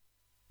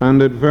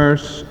and at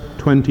verse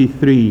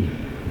 23.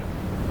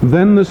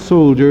 Then the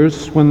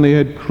soldiers, when they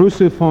had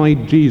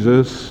crucified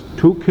Jesus,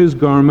 took his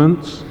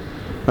garments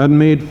and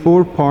made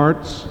 4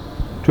 parts,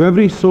 to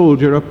every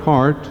soldier a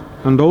part,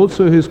 and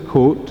also his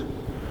coat.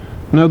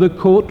 Now the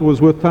coat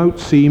was without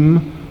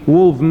seam,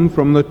 woven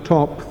from the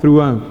top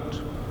throughout.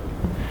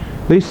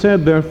 They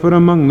said therefore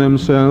among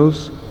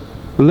themselves,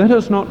 Let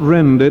us not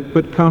rend it,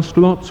 but cast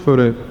lots for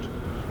it,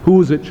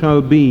 whose it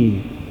shall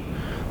be,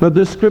 that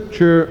the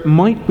scripture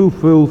might be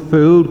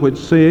fulfilled, which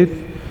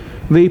saith,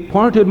 They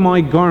parted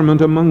my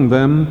garment among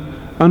them,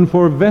 and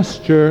for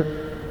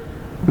vesture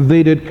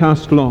they did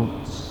cast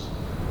lots.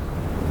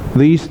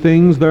 These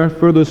things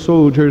therefore the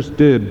soldiers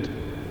did.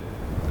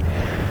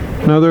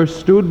 Now there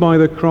stood by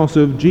the cross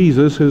of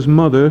Jesus his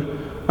mother,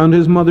 and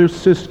his mother's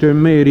sister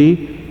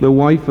Mary, the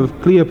wife of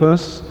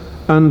Cleopas,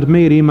 and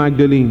Mary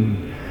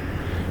Magdalene.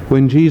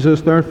 When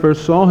Jesus therefore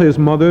saw his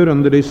mother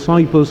and the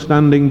disciples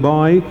standing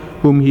by,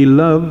 whom he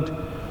loved,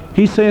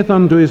 he saith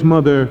unto his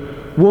mother,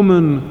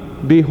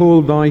 Woman,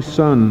 behold thy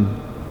son.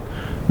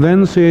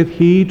 Then saith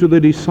he to the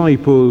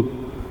disciple,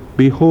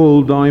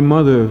 Behold thy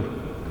mother.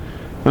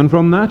 And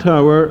from that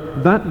hour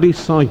that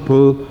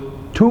disciple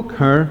took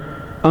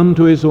her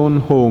unto his own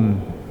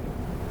home.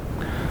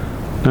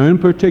 Now in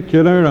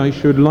particular, I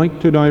should like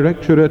to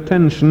direct your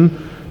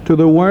attention to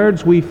the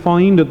words we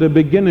find at the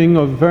beginning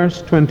of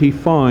verse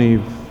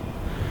 25.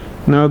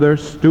 Now there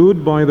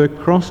stood by the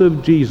cross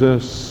of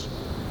Jesus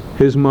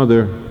his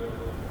mother.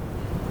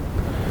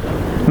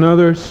 Now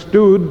there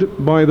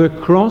stood by the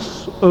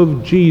cross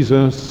of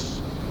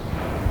Jesus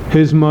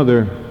his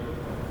mother.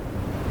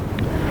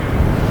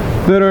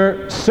 There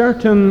are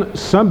certain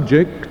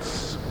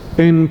subjects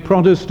in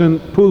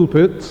Protestant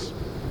pulpits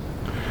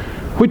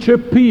which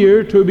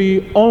appear to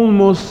be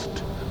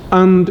almost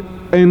and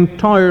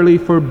entirely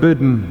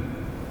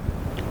forbidden.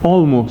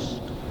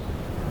 Almost.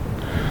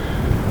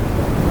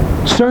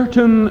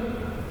 Certain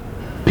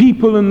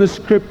people in the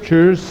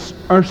Scriptures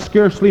are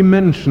scarcely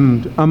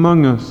mentioned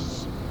among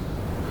us.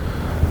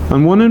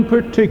 And one in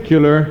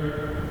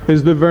particular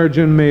is the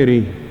Virgin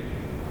Mary.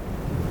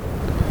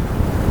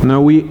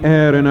 Now we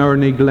err in our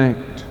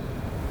neglect.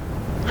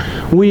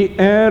 We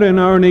err in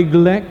our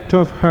neglect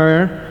of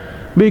her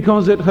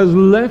because it has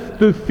left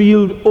the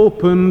field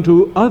open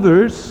to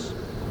others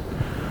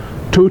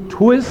to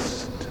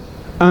twist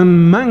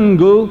and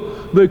mangle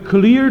the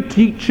clear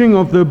teaching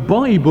of the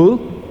Bible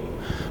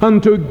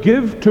and to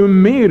give to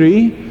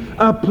Mary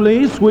a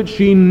place which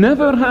she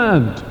never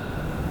had,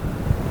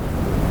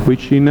 which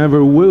she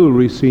never will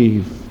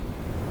receive.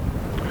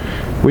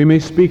 We may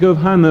speak of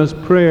Hannah's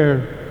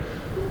prayer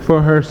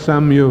for her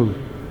Samuel.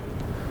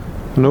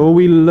 And oh,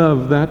 we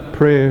love that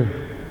prayer.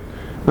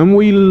 And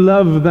we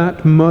love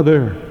that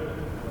mother.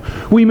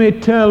 We may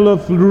tell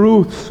of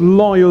Ruth's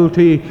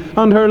loyalty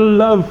and her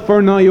love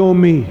for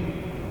Naomi.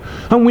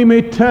 And we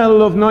may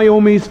tell of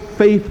Naomi's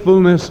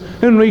faithfulness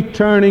in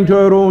returning to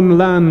her own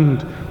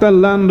land, the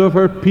land of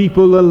her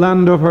people, the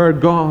land of her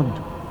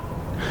God.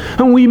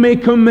 And we may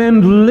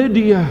commend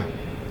Lydia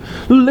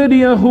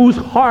whose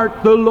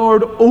heart the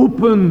Lord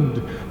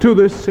opened to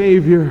the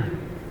Savior.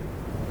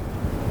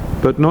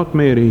 But not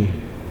Mary,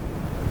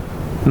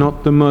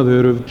 not the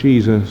mother of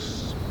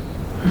Jesus,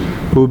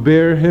 who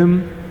bare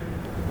him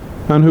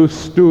and who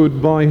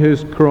stood by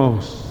his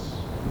cross.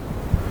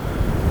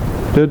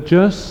 That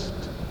just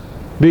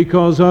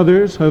because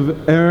others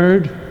have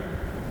erred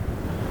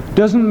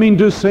doesn't mean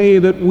to say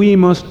that we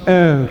must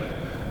err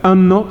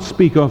and not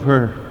speak of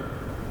her.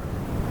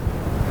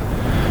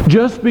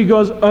 Just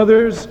because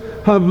others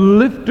have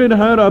lifted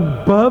her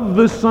above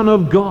the Son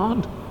of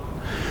God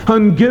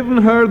and given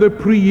her the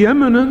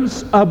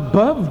preeminence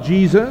above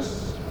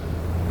Jesus,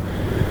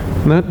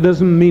 that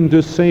doesn't mean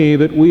to say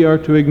that we are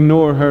to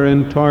ignore her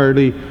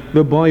entirely.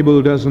 The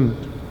Bible doesn't.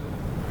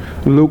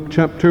 Luke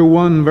chapter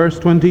 1 verse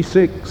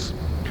 26.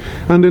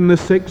 And in the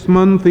 6th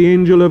month the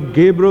angel of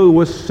Gabriel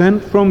was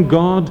sent from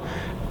God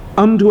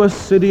unto a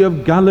city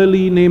of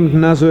Galilee named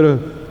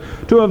Nazareth,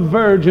 to a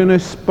virgin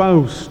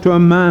espoused to a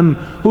man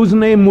whose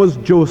name was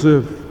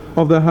Joseph,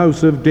 of the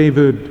house of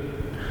David.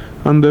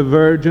 And the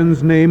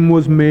virgin's name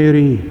was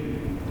Mary.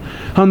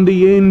 And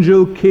the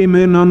angel came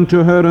in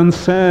unto her and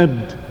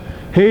said,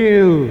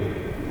 Hail,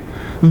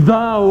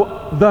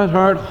 thou that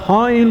art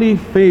highly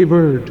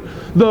favored,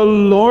 the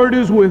Lord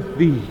is with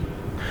thee.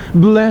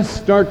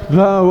 Blessed art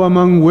thou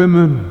among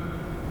women.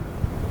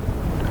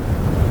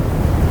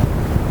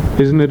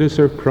 Isn't it a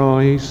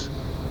surprise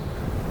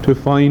to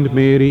find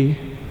Mary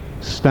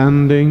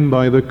standing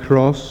by the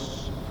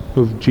cross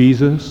of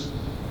Jesus?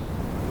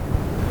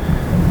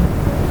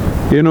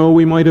 You know,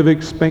 we might have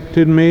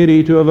expected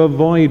Mary to have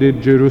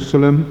avoided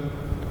Jerusalem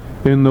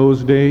in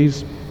those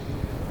days.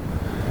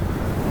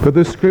 But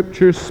the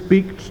Scripture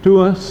speaks to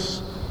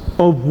us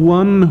of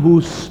one who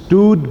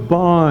stood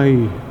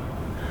by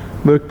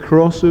the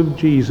cross of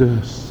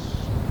Jesus,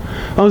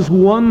 as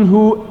one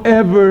who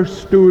ever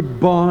stood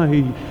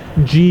by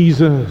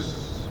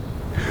Jesus.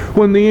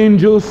 When the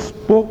angel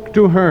spoke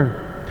to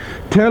her,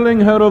 telling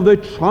her of the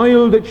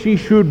child that she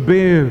should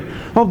bear,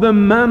 of the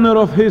manner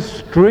of his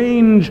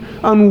strange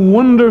and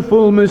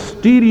wonderful,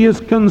 mysterious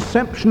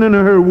conception in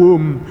her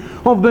womb,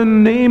 of the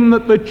name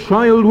that the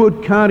child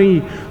would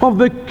carry, of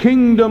the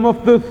kingdom,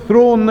 of the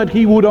throne that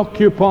he would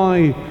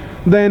occupy.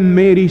 Then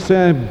Mary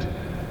said,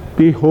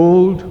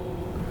 Behold,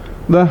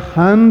 the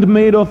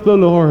handmaid of the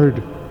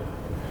Lord,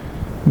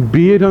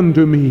 be it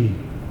unto me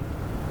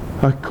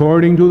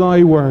according to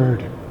thy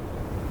word.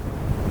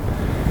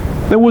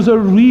 There was a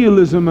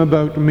realism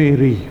about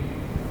Mary.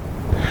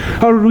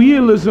 A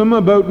realism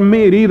about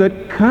Mary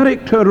that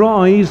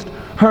characterized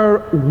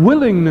her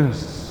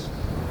willingness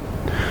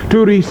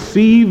to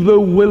receive the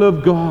will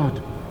of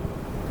God.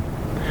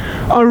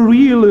 A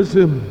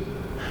realism.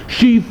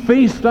 She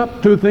faced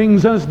up to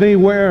things as they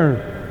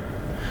were,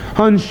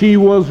 and she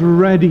was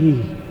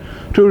ready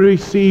to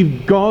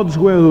receive God's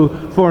will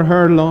for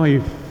her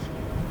life.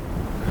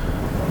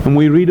 And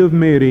we read of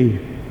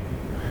Mary,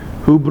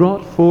 who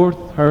brought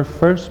forth her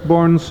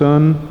firstborn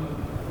son.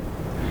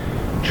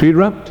 She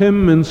wrapped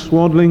him in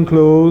swaddling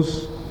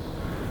clothes,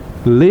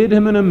 laid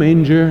him in a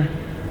manger,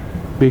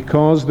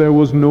 because there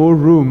was no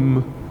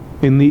room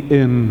in the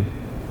inn.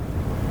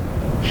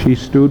 She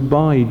stood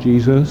by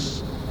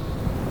Jesus.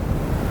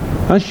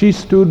 As she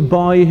stood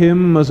by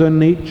him as a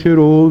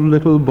 8-year-old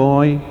little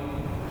boy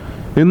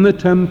in the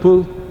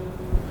temple,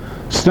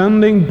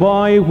 standing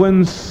by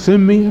when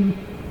Simeon,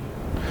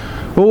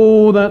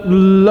 oh, that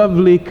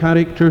lovely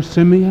character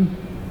Simeon,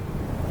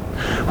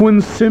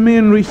 when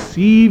Simeon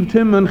received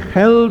him and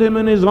held him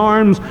in his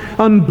arms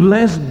and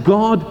blessed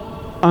God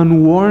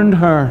and warned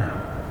her.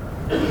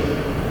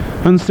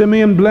 And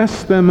Simeon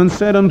blessed them and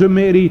said unto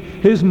Mary,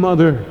 his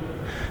mother,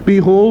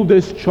 Behold,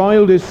 this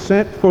child is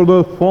set for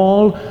the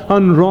fall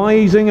and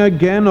rising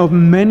again of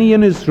many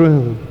in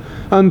Israel,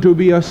 and to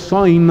be a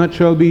sign that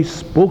shall be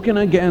spoken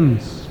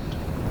against,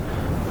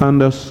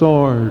 and a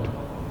sword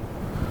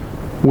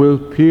will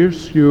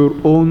pierce your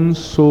own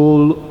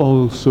soul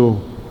also.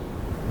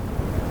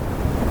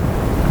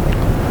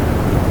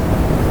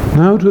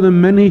 Now to the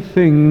many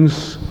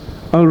things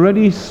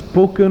already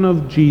spoken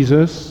of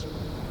Jesus,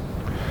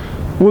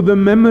 with the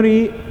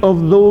memory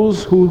of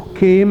those who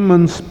came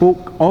and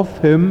spoke of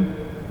him,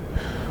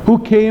 who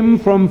came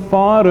from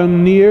far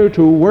and near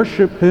to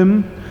worship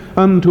him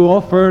and to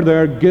offer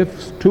their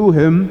gifts to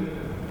him,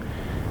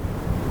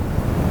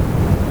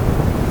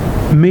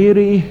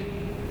 Mary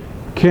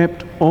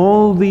kept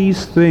all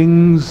these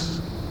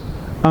things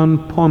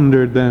and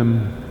pondered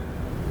them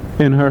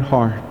in her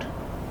heart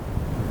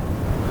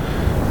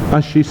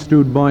as she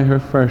stood by her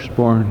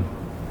firstborn,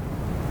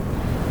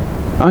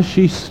 as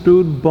she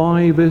stood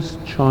by this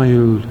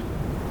child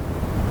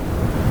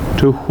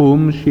to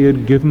whom she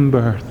had given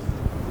birth.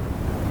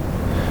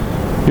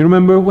 You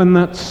remember when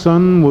that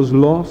son was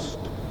lost,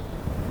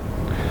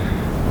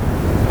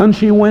 and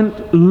she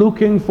went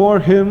looking for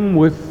him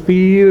with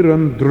fear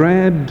and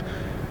dread,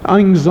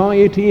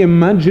 anxiety,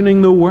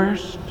 imagining the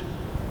worst.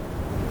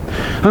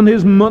 And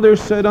his mother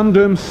said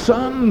unto him,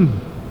 Son,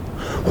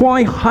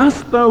 why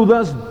hast thou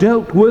thus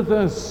dealt with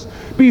us?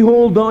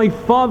 Behold, thy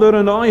father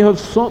and I have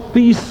sought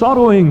thee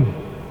sorrowing.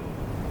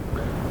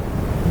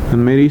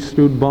 And Mary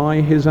stood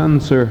by his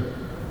answer.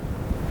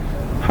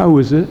 How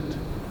is it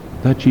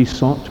that ye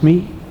sought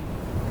me?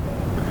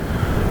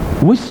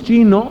 Wist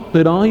ye not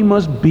that I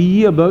must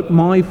be about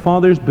my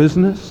Father's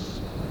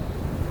business?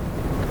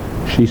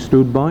 She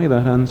stood by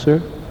that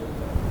answer.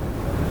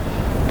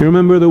 You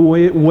remember the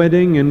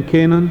wedding in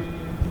Canaan,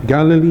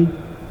 Galilee?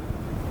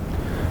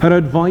 Her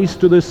advice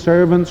to the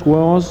servants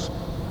was,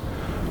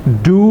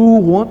 do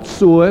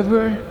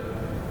whatsoever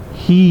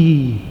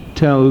he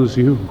tells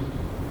you.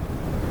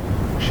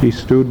 She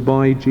stood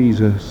by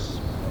Jesus.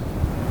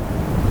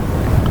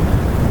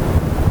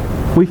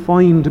 We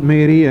find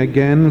Mary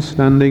again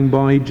standing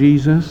by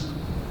Jesus,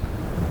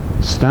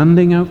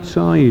 standing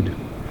outside.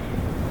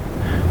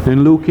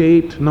 In Luke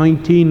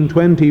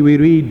 8:19-20 we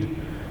read,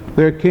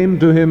 There came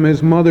to him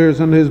his mothers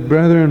and his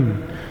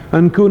brethren,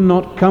 and could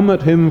not come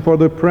at him for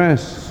the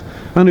press.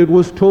 And it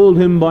was told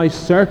him by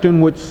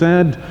certain which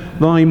said,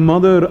 Thy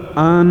mother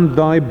and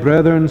thy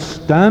brethren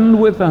stand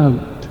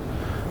without,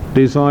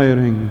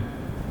 desiring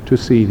to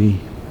see thee.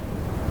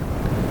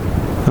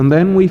 And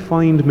then we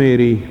find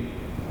Mary.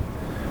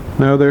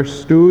 Now there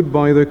stood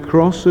by the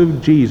cross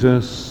of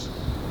Jesus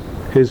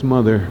his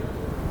mother.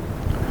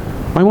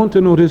 I want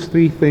to notice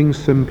three things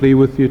simply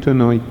with you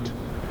tonight.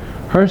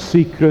 Her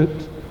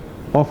secret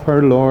of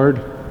her Lord,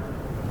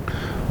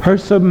 her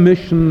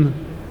submission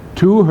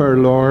to her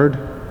Lord,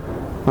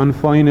 and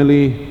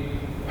finally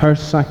her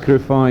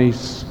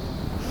sacrifice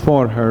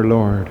for her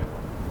Lord.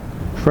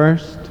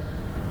 First,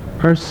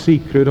 her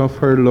secret of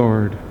her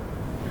Lord.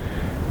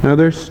 Now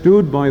there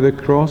stood by the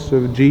cross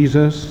of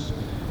Jesus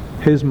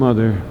his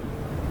mother.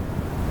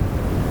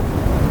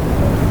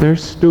 There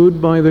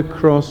stood by the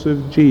cross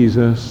of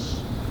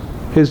Jesus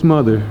his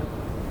mother.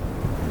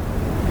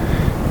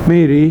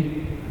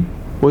 Mary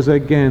was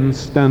again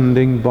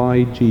standing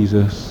by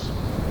Jesus,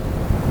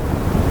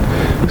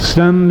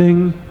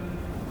 standing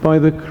by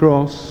the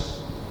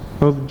cross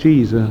of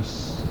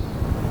Jesus,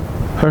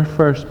 her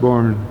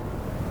firstborn.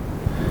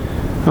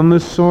 And the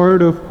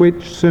sword of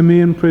which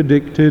Simeon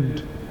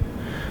predicted,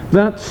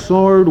 that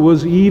sword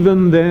was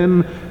even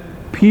then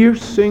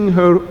piercing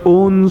her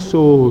own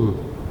soul.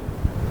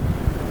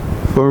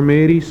 For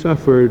Mary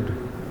suffered,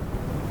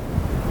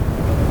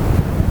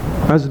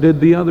 as did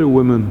the other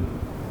women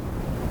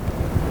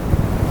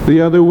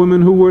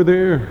who were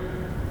there.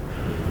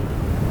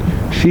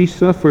 She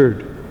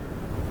suffered,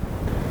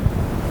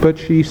 but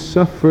she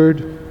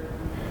suffered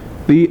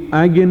the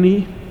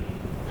agony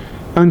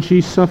and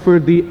she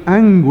suffered the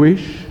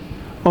anguish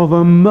of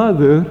a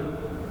mother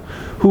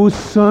whose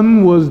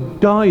son was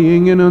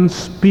dying in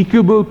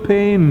unspeakable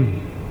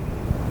pain.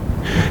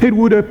 It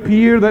would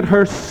appear that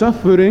her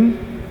suffering,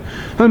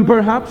 and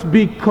perhaps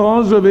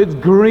because of its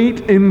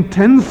great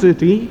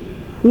intensity,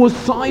 was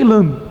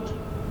silent.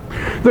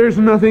 There's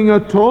nothing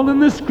at all in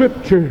the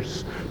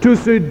Scriptures to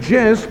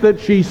suggest that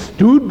she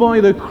stood by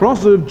the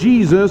cross of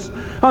Jesus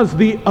as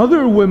the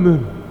other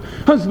women,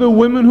 as the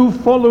women who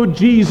followed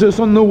Jesus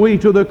on the way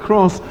to the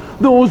cross,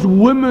 those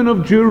women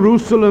of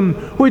Jerusalem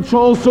which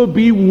also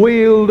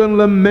bewailed and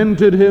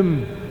lamented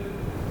him.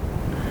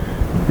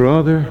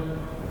 Rather,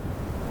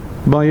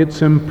 by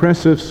its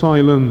impressive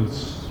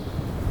silence,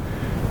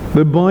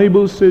 the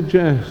Bible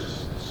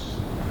suggests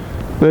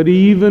that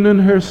even in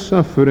her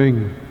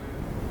suffering,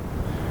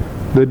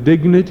 the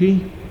dignity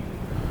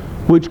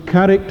which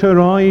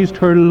characterized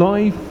her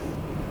life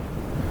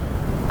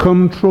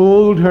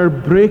controlled her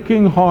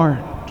breaking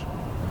heart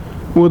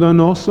with an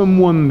awesome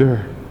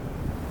wonder.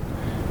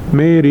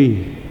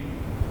 Mary,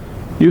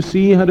 you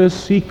see, had a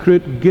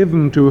secret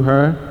given to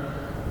her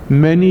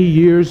many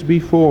years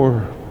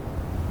before.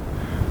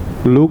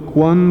 Luke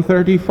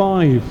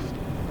 1:35,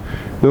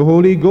 the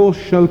Holy Ghost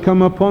shall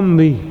come upon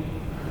thee,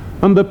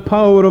 and the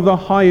power of the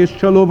highest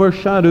shall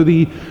overshadow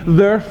thee.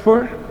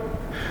 Therefore,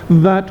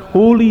 that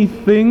holy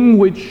thing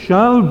which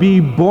shall be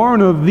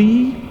born of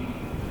thee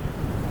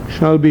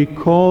shall be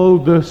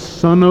called the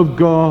Son of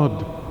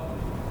God.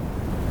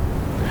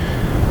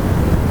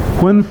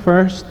 When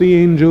first the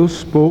angel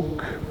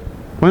spoke,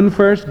 when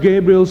first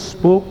Gabriel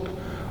spoke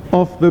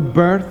of the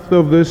birth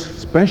of this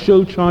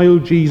special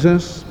child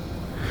Jesus,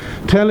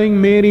 telling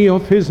Mary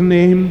of his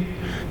name,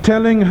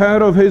 telling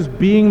her of his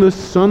being the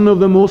Son of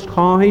the Most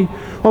High,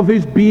 of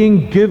his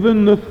being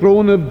given the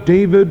throne of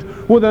David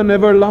with an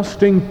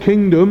everlasting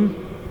kingdom,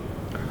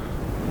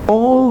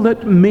 all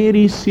that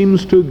Mary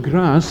seems to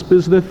grasp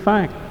is the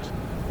fact,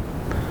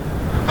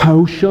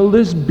 how shall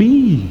this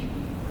be,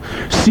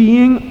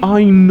 seeing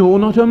I know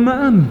not a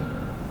man?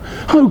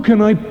 How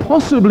can I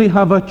possibly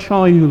have a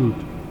child?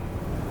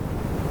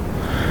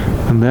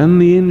 And then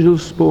the angel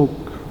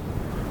spoke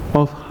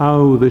of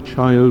how the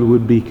child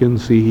would be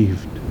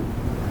conceived,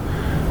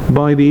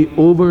 by the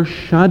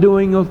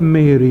overshadowing of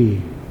Mary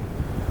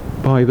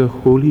by the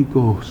Holy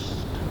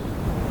Ghost.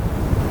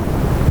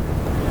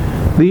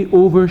 The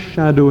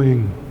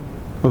overshadowing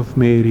of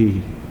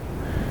Mary,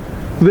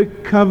 the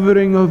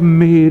covering of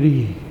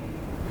Mary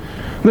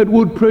that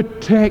would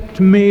protect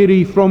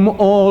Mary from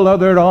all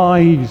other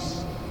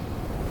eyes,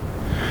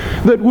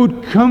 that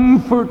would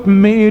comfort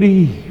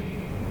Mary,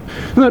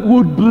 that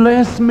would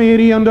bless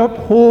Mary and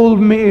uphold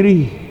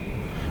Mary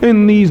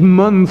in these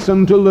months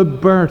until the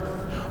birth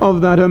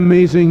of that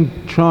amazing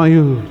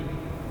child.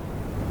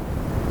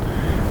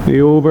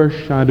 The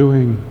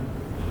overshadowing,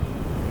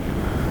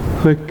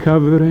 the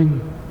covering,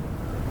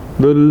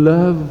 the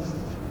love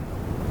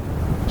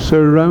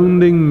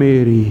surrounding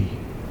Mary,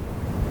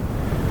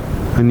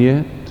 and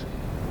yet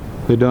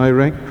the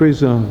direct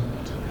result,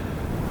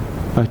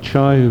 a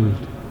child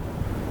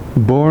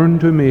born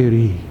to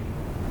Mary,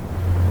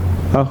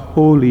 a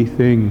holy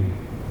thing,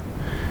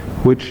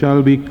 which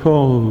shall be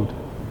called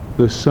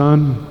the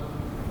Son,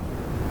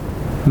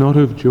 not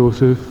of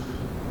Joseph,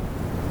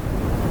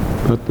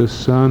 but the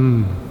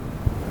Son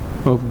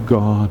of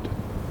God.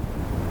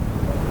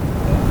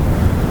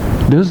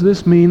 Does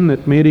this mean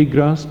that Mary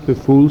grasped the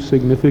full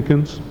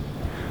significance?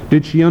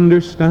 Did she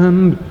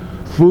understand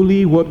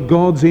fully what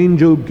God's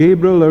angel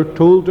Gabriel had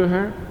told to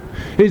her?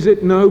 Is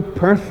it now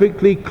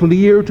perfectly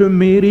clear to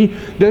Mary?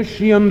 Does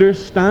she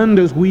understand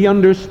as we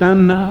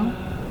understand now?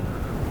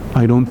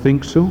 I don't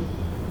think so.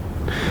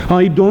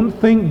 I don't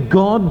think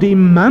God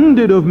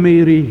demanded of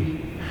Mary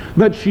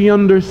that she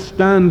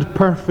understand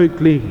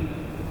perfectly.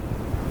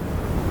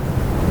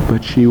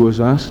 But she was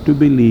asked to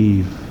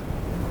believe.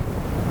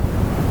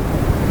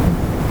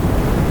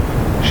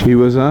 She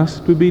was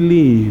asked to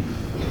believe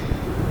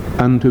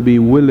and to be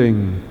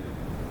willing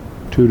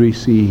to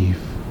receive.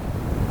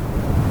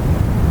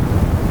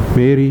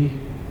 Mary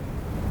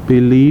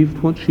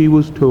believed what she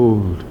was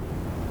told,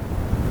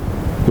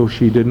 though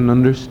she didn't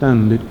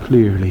understand it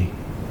clearly.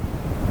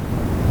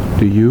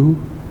 Do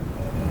you?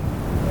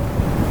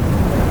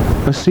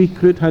 A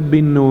secret had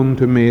been known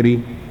to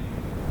Mary,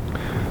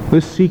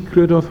 the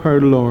secret of her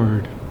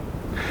Lord,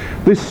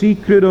 the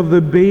secret of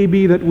the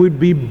baby that would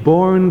be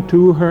born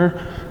to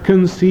her,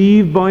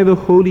 conceived by the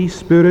Holy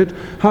Spirit,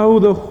 how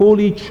the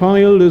holy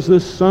child is the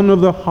Son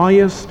of the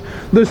highest,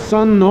 the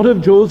Son not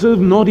of Joseph,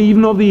 not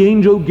even of the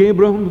angel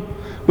Gabriel,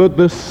 but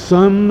the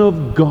Son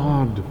of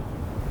God.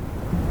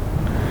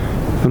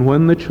 And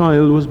when the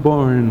child was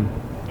born,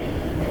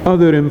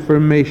 other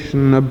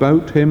information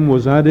about him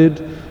was added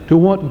to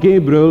what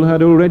Gabriel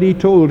had already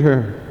told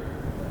her.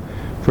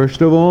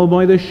 First of all,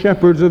 by the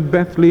shepherds of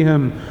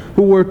Bethlehem,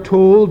 who were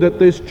told that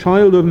this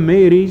child of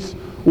Mary's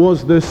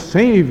was the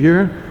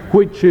Savior,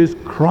 which is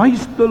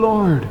Christ the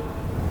Lord.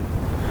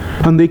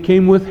 And they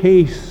came with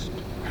haste.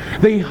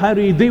 They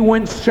hurried. They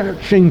went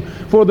searching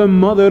for the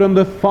mother and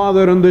the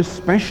father and the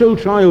special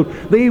child.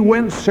 They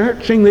went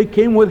searching. They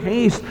came with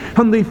haste.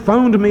 And they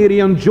found Mary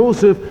and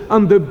Joseph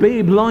and the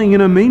babe lying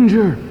in a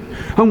manger.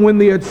 And when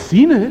they had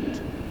seen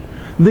it,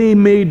 they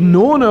made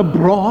known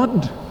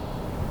abroad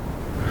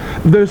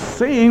the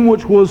saying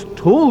which was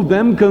told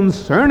them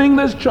concerning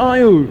this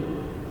child.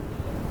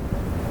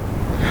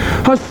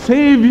 A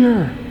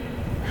Savior,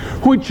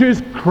 which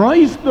is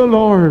Christ the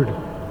Lord.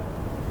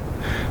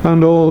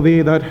 And all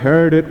they that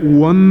heard it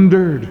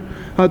wondered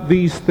at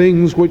these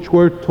things which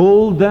were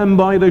told them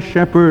by the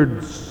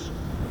shepherds.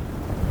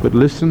 But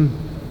listen,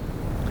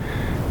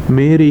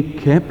 Mary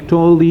kept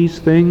all these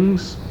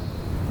things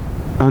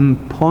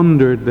and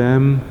pondered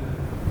them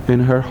in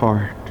her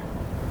heart.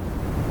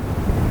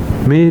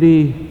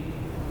 Mary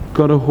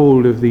got a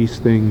hold of these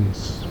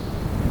things.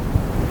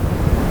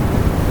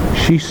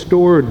 She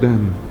stored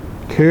them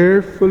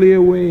carefully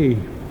away.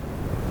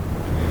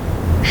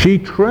 She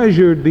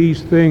treasured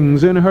these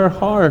things in her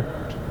heart,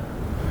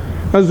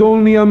 as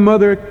only a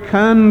mother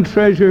can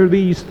treasure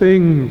these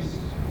things.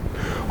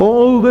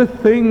 All the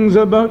things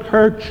about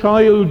her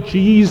child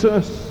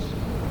Jesus,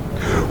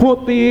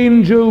 what the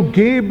angel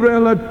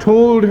Gabriel had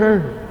told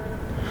her,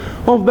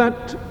 of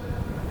that,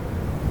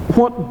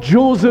 what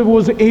Joseph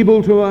was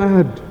able to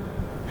add,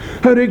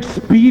 her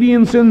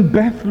experience in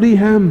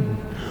Bethlehem,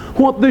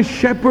 what the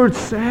shepherds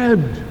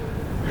said.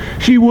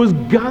 She was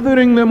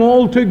gathering them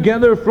all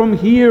together from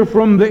here,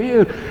 from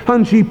there,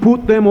 and she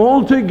put them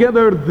all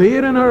together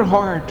there in her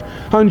heart,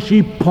 and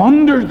she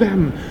pondered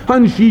them,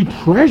 and she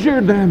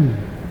treasured them.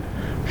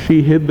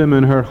 She hid them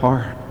in her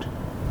heart.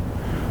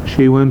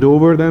 She went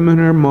over them in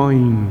her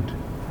mind.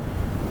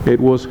 It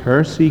was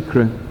her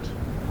secret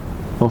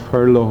of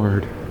her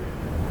Lord.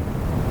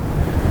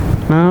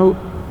 Now,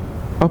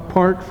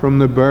 apart from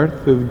the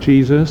birth of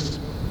Jesus,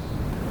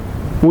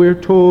 we're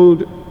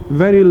told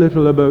very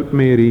little about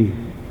Mary.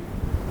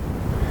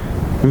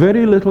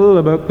 Very little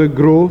about the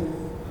growth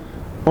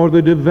or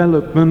the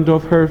development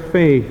of her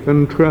faith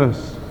and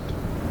trust.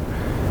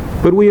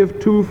 But we have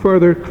two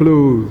further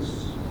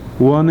clues.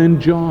 One in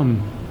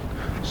John,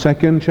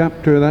 2nd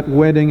chapter, that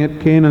wedding at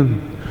Canaan,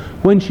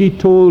 when she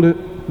told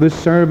the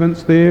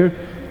servants there,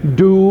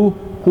 "Do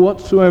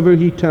whatsoever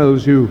he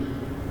tells you."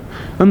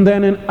 And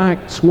then in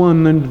Acts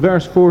 1 and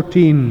verse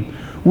 14,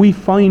 we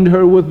find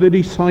her with the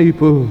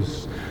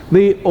disciples.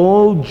 They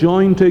all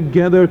join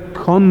together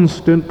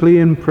constantly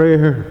in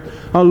prayer,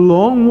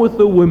 along with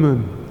the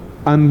women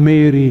and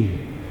Mary,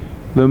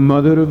 the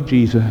mother of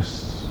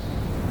Jesus.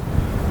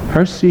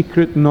 Her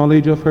secret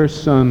knowledge of her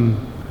Son,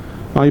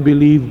 I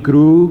believe,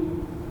 grew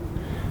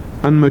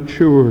and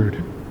matured.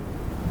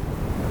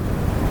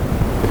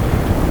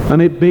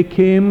 And it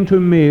became to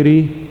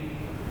Mary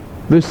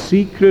the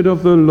secret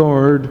of the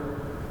Lord,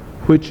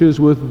 which is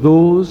with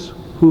those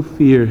who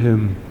fear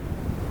him.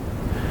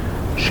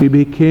 She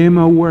became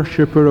a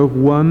worshipper of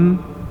one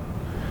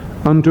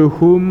unto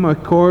whom,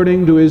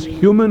 according to his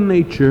human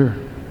nature,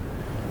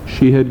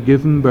 she had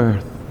given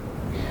birth.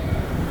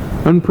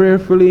 And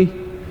prayerfully,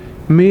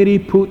 Mary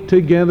put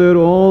together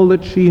all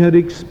that she had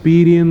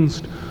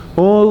experienced,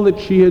 all that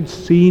she had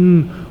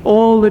seen,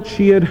 all that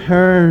she had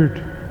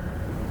heard.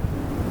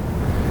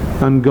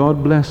 And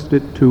God blessed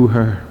it to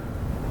her.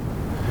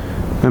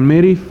 And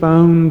Mary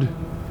found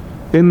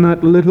in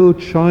that little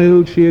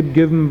child she had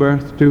given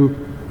birth to,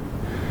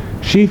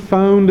 she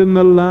found in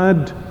the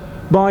lad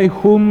by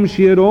whom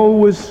she had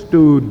always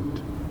stood,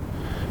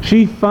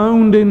 she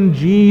found in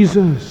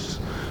Jesus,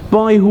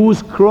 by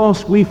whose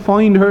cross we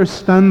find her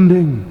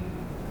standing,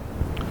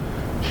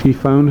 she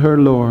found her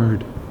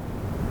Lord,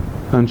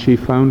 and she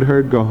found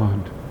her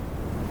God.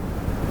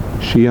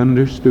 She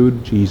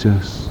understood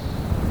Jesus.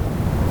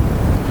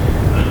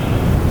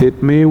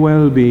 It may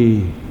well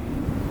be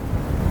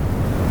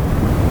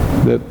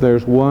that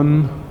there's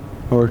one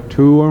or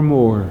two or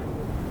more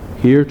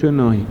here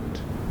tonight,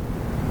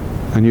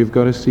 and you've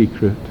got a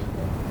secret.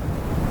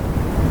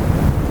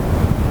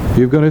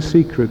 You've got a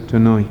secret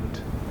tonight.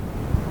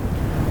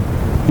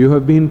 You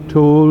have been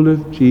told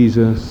of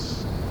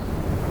Jesus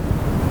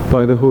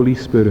by the Holy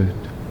Spirit.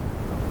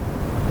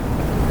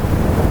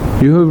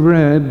 You have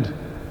read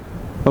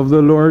of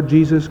the Lord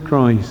Jesus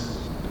Christ.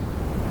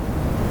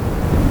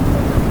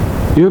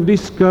 You have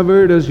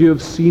discovered, as you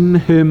have seen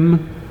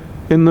him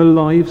in the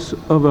lives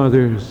of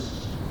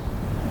others,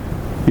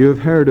 you have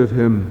heard of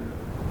him.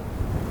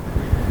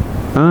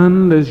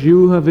 And as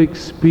you have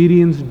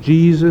experienced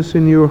Jesus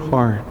in your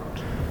heart,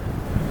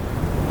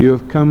 you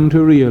have come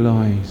to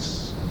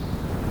realize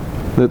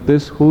that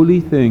this holy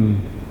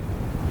thing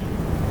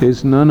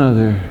is none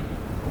other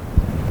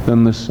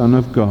than the Son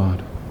of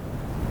God.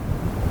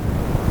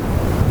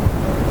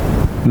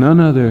 None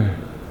other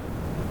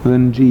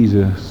than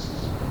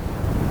Jesus,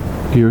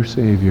 your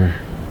Savior.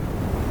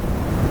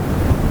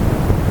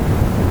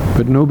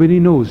 But nobody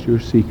knows your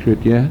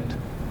secret yet.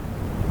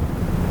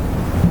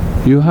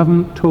 You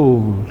haven't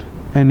told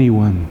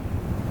anyone.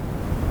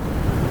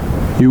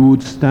 You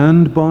would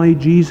stand by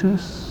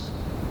Jesus,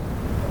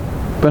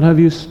 but have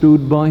you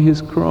stood by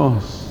his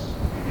cross?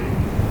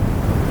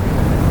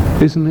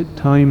 Isn't it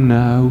time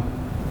now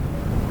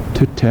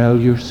to tell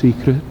your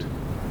secret?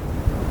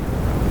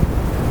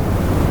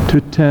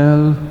 To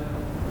tell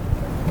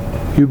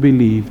you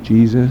believe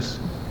Jesus?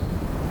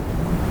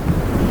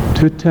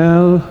 To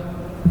tell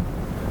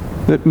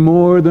that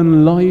more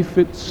than life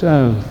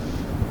itself,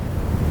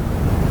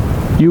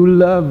 you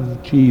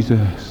love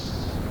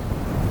Jesus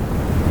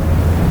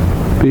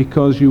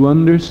because you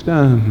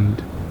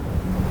understand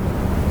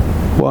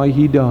why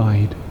he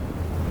died.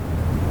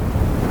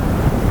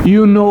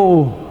 You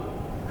know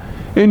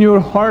in your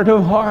heart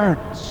of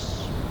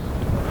hearts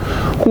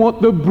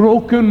what the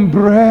broken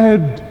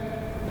bread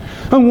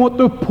and what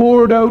the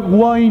poured out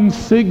wine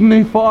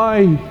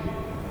signify.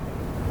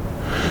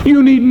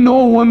 You need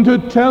no one to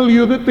tell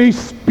you that they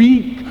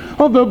speak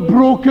of the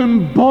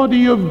broken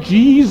body of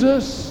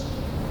Jesus.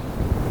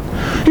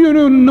 You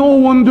need no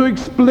one to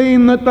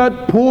explain that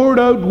that poured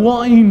out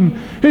wine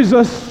is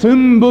a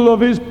symbol of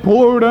his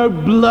poured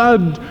out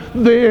blood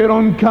there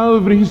on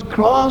Calvary's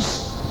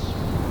cross.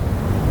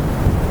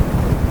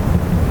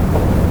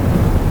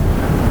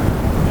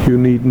 You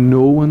need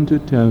no one to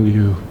tell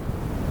you.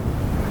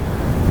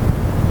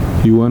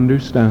 You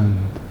understand.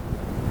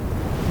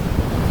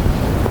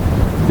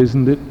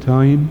 Isn't it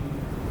time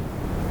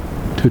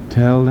to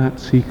tell that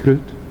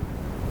secret?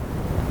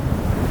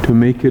 To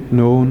make it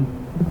known?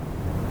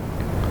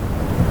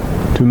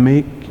 To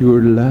make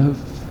your love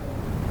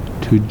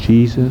to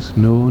Jesus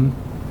known?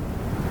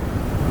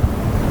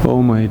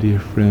 Oh, my dear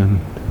friend,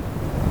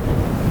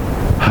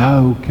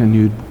 how can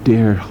you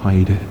dare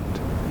hide it?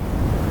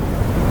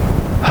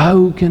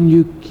 How can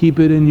you keep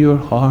it in your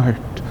heart,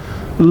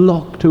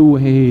 locked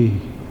away,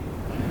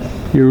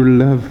 your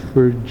love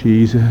for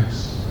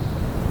Jesus?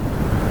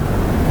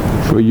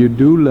 For you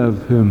do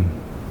love him,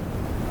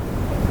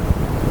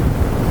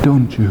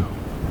 don't you?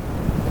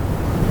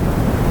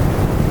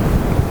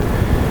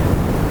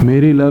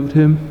 Mary loved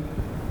him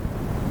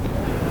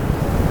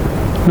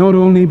not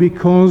only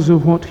because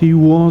of what he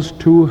was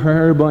to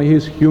her by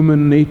his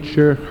human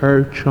nature,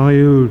 her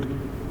child.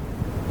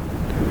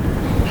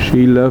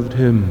 She loved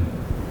him,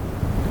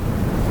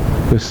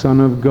 the Son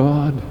of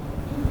God,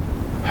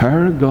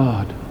 her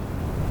God.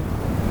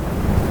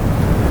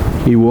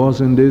 He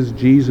was and is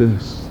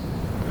Jesus,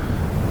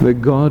 the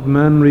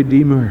God-man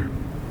Redeemer,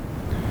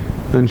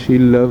 and she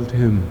loved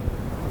him.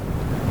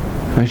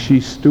 As she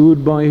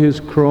stood by his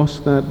cross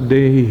that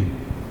day,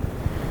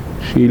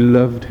 she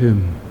loved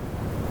him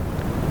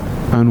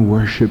and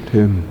worshipped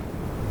him.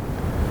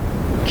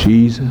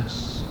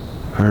 Jesus,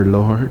 her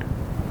Lord,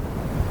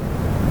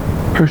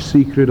 her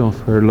secret of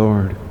her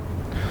Lord.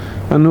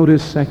 And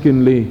notice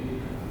secondly,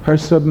 her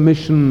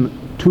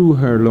submission to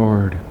her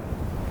Lord.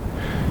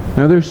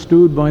 Now there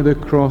stood by the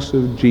cross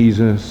of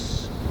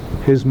Jesus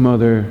his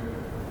mother,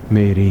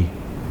 Mary.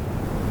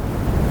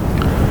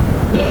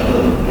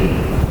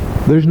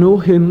 There's no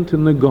hint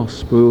in the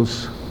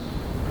Gospels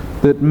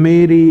that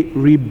Mary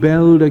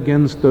rebelled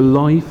against the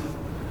life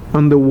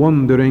and the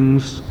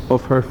wanderings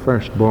of her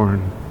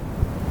firstborn.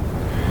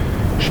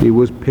 She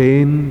was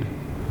pained,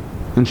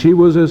 and she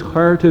was as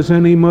hurt as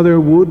any mother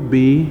would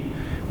be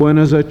when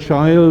as a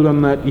child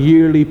on that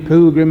yearly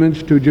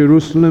pilgrimage to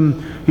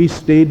Jerusalem he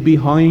stayed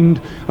behind,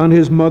 and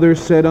his mother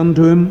said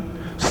unto him,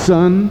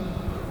 Son,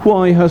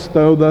 why hast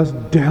thou thus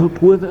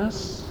dealt with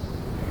us?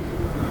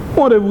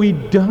 What have we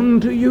done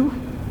to you?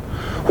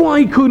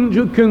 Why couldn't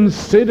you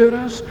consider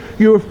us?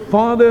 Your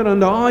father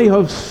and I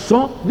have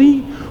sought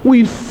thee.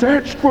 We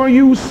searched for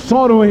you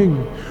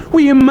sorrowing.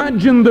 We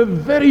imagined the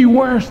very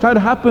worst had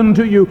happened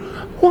to you.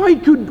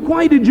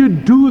 Why did you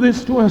do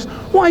this to us?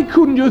 Why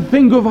couldn't you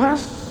think of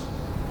us?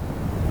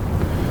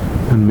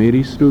 And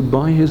Mary stood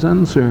by his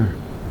answer.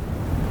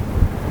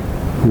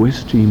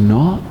 Wist ye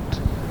not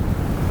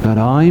that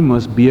I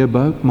must be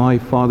about my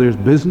Father's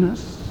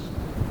business?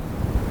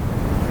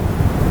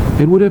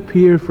 It would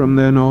appear from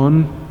then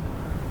on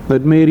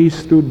that Mary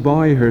stood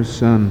by her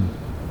son.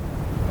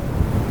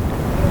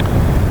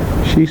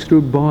 She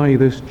stood by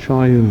this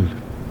child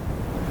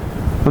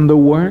and the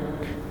work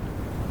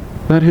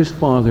that his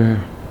father,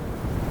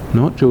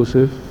 not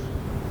Joseph,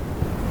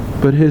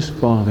 but his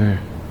Father,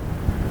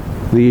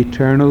 the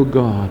eternal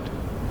God,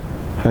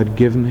 had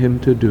given him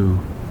to do.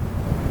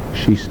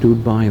 She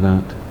stood by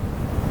that.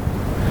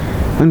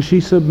 And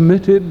she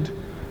submitted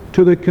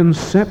to the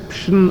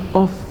conception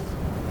of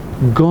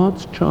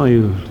God's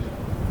child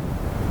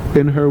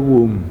in her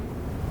womb.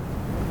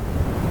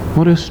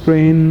 What a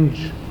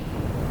strange,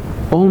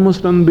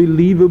 almost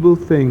unbelievable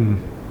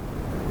thing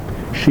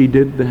she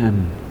did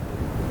then.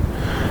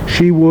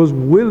 She was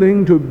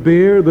willing to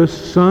bear the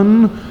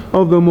Son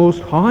of the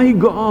Most High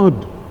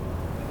God.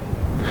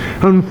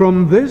 And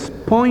from this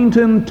point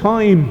in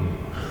time,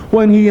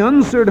 when he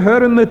answered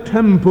her in the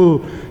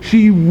temple,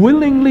 She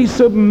willingly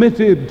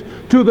submitted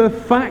to the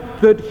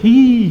fact that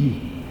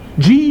he,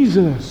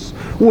 Jesus,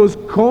 was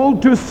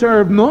called to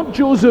serve not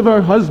Joseph,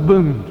 her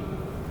husband,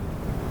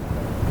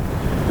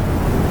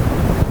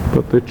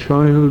 but the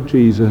child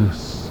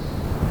Jesus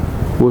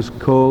was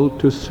called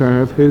to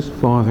serve his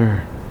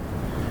Father,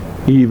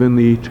 even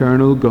the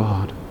eternal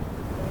God.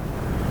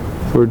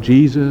 For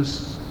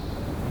Jesus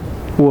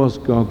was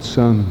God's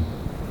Son,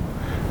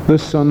 the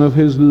Son of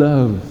his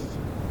love,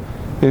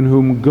 in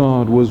whom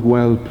God was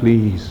well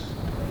pleased.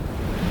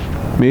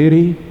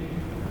 Mary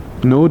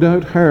no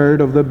doubt heard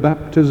of the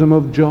baptism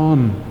of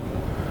John,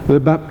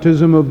 the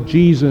baptism of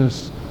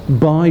Jesus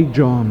by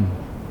John,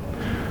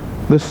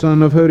 the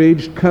son of her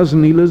aged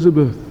cousin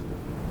Elizabeth.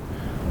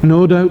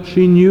 No doubt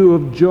she knew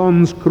of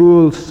John's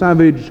cruel,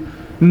 savage,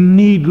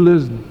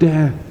 needless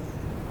death.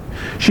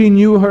 She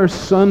knew her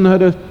son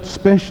had a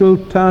special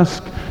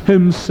task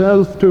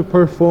himself to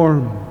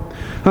perform.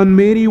 And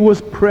Mary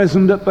was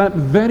present at that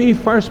very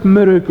first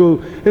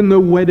miracle in the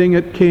wedding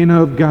at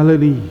Cana of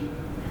Galilee.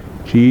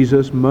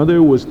 Jesus'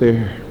 mother was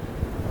there.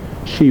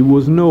 She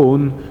was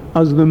known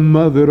as the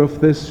mother of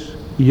this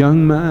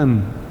young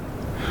man.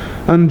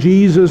 And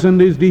Jesus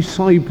and his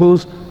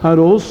disciples had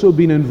also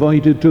been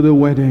invited to the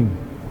wedding.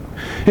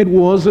 It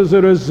was as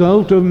a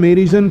result of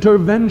Mary's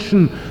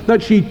intervention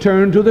that she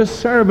turned to the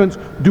servants,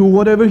 "Do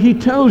whatever he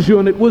tells you,"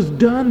 and it was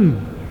done.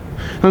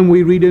 And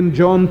we read in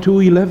John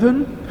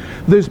 2:11,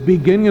 "This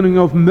beginning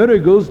of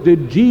miracles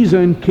did Jesus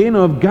in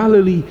Cana of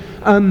Galilee,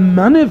 and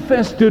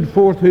manifested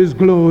forth his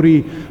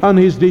glory, and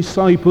his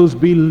disciples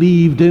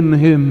believed in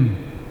him."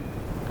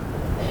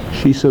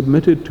 She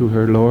submitted to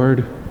her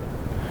Lord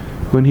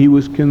when he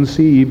was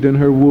conceived in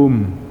her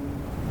womb.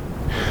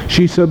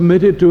 She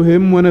submitted to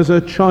him when as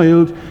a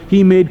child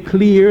he made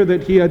clear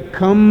that he had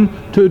come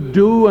to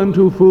do and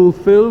to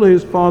fulfill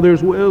his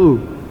Father's will.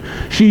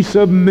 She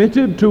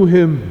submitted to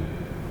him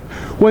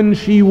when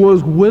she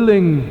was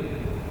willing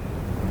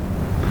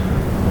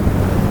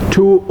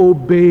to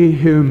obey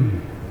him,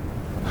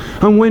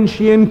 and when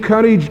she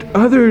encouraged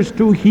others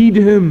to heed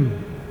him,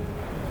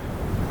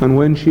 and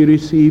when she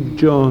received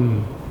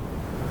John,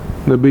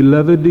 the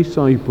beloved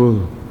disciple,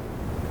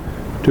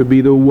 to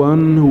be the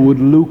one who would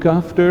look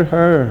after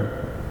her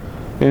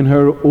in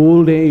her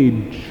old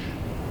age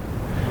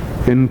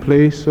in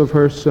place of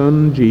her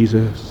son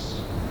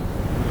Jesus,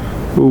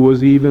 who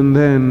was even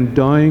then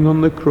dying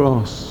on the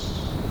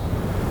cross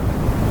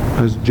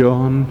as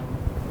John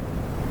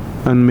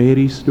and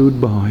Mary stood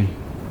by.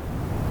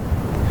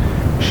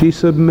 She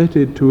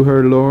submitted to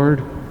her Lord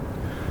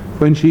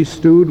when she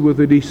stood with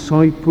the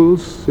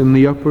disciples in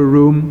the upper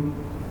room,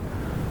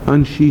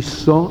 and she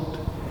sought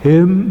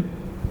him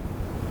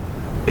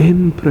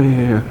in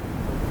prayer.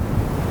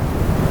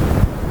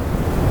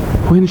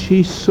 When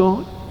she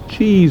sought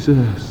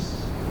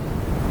Jesus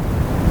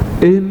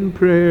in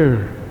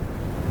prayer,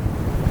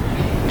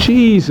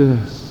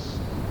 Jesus,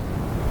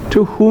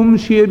 to whom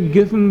she had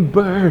given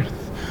birth,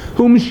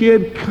 whom she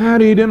had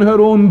carried in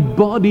her own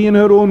body, in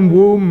her own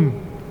womb,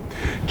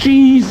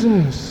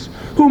 Jesus,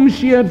 whom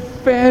she had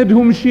fed,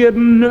 whom she had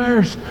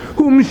nursed,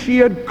 whom she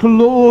had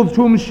clothed,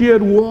 whom she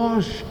had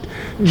washed,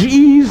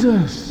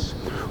 Jesus,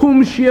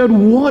 whom she had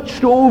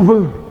watched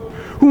over,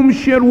 whom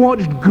she had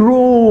watched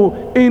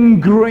grow in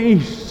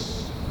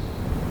grace,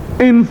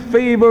 in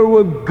favor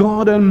with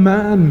God and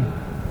man,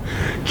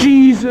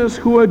 Jesus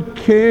who had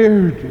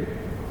cared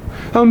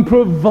and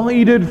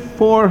provided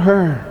for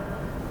her,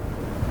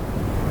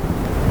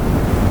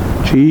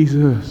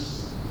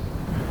 Jesus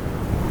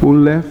who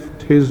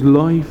left his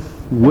life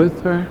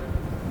with her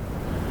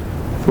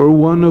for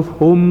one of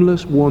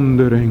homeless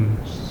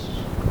wanderings.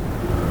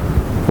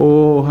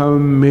 Oh, how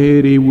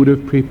Mary would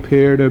have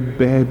prepared a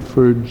bed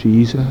for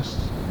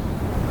Jesus.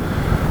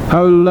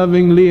 How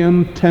lovingly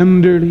and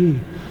tenderly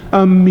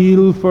a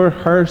meal for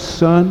her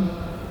son.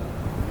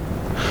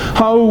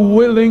 How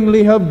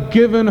willingly have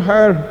given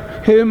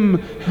him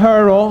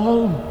her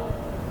all.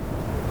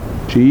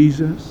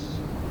 Jesus,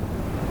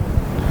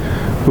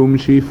 whom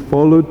she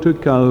followed to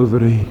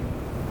Calvary.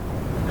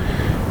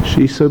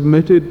 She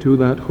submitted to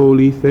that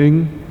holy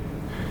thing.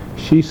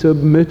 She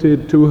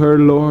submitted to her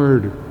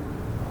Lord.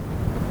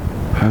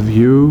 Have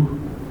you?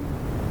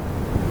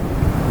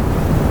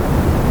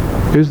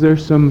 Is there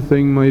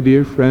something, my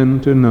dear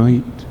friend,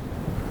 tonight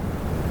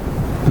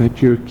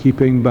that you're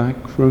keeping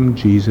back from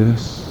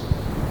Jesus?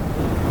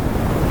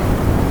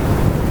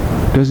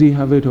 Does he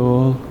have it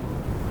all?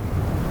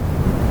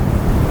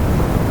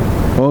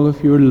 All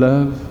of your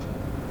love,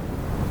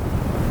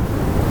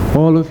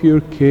 all of your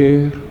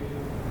care,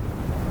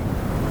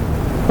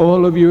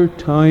 all of your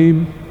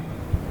time,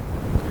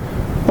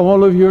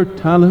 all of your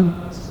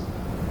talents,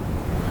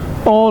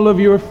 all of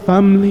your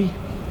family,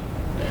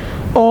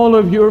 all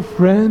of your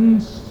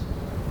friends.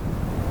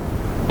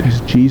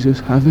 Does Jesus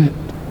have it?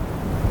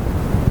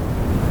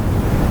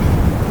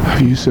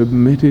 Have you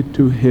submitted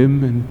to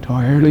him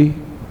entirely?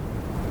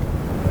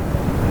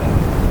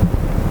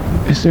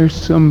 Is there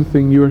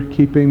something you're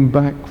keeping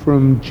back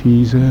from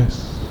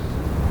Jesus?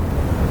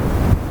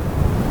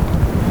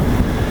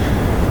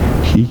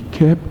 He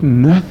kept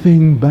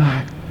nothing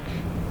back.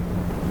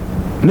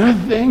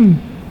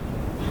 Nothing.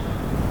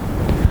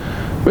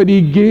 But he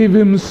gave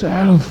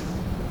himself.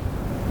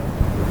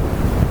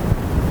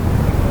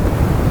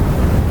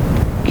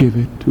 Give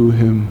it to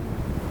him.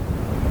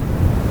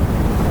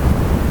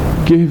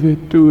 Give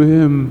it to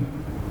him.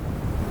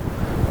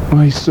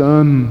 My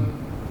son,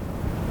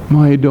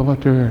 my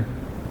daughter,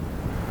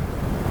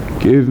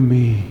 give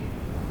me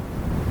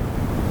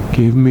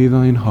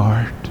thine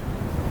heart.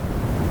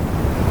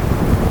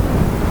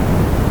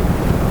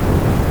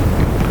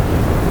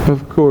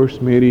 Of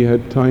course, Mary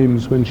had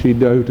times when she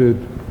doubted.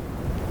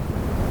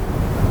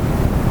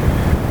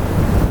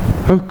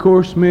 Of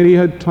course, Mary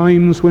had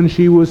times when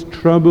she was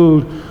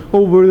troubled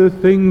over the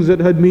things that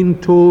had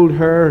been told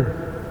her,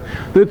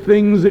 the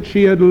things that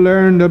she had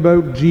learned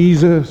about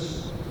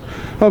Jesus.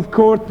 Of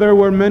course, there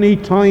were many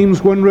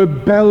times when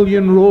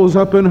rebellion rose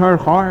up in her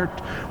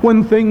heart,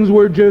 when things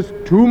were just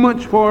too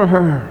much for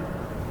her.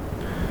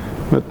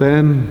 But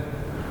then,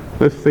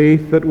 the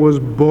faith that was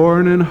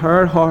born in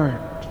her heart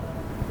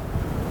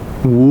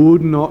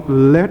would not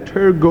let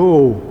her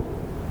go,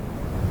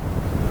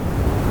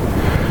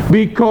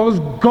 because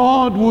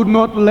God would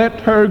not let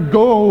her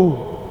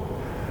go,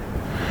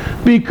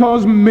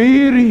 because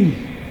Mary,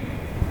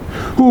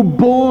 who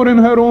bore in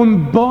her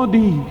own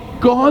body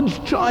God's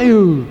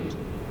child,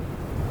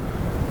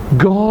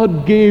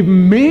 God gave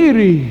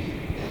Mary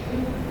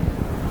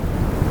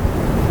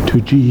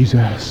to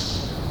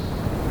Jesus,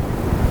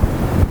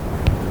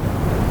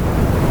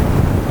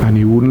 and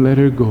he wouldn't let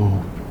her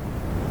go.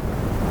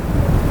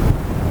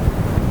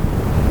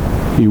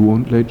 He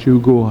won't let you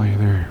go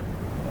either.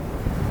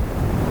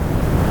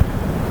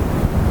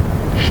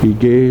 She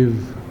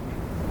gave.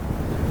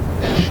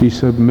 She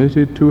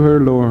submitted to her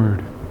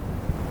Lord.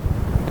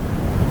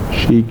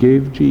 She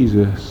gave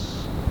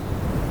Jesus.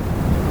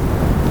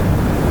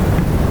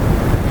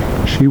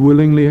 She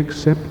willingly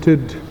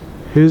accepted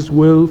his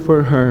will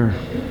for her.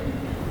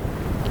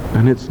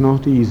 And it's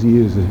not easy,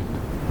 is it?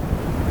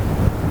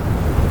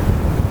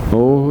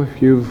 Oh, if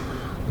you've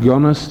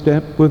gone a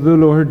step with the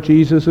Lord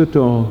Jesus at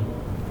all,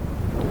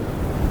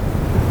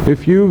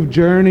 if you've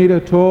journeyed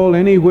at all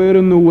anywhere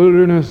in the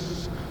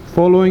wilderness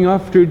following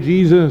after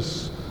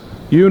Jesus,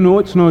 you know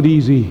it's not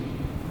easy.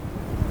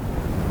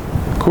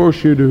 Of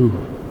course you do.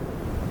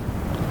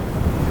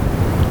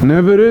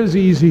 Never is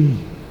easy.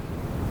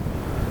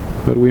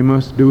 But we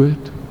must do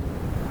it.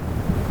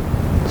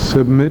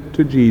 Submit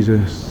to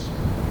Jesus.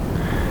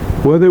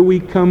 Whether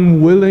we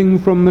come willing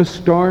from the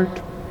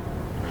start,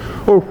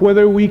 or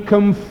whether we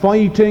come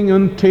fighting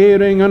and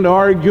tearing and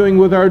arguing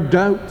with our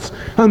doubts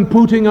and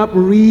putting up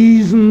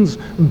reasons,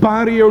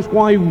 barriers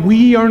why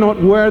we are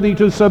not worthy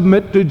to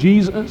submit to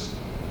Jesus.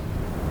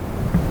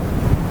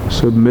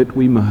 Submit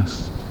we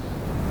must.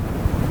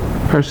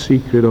 Her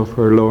secret of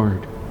her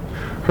Lord,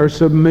 her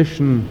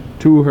submission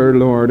to her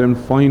Lord, and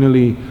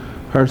finally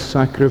her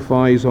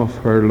sacrifice of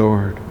her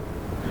Lord.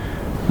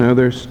 Now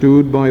there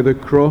stood by the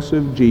cross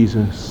of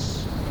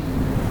Jesus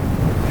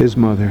his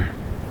mother.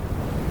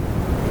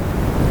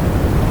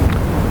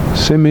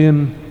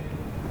 Simeon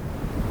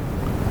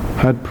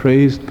had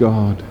praised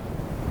God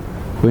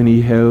when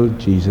he held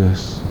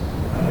Jesus.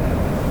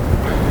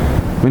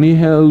 When he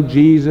held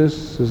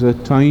Jesus as a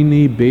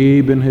tiny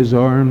babe in his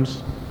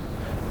arms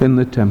in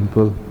the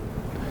temple,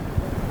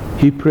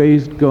 he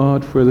praised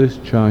God for this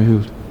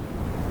child.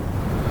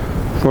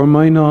 For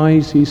mine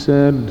eyes, he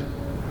said,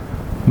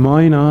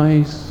 mine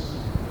eyes,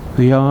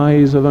 the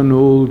eyes of an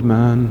old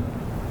man,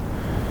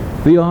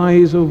 the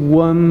eyes of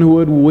one who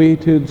had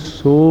waited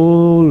so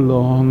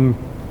long.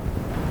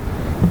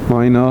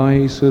 Mine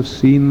eyes have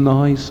seen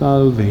thy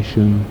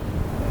salvation.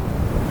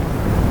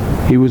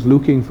 He was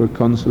looking for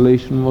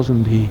consolation,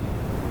 wasn't he?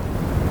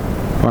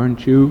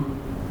 Aren't you?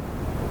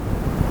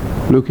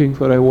 Looking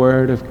for a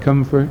word of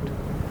comfort,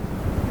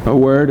 a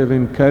word of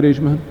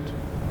encouragement,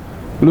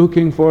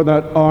 looking for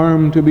that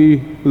arm to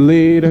be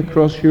laid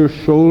across your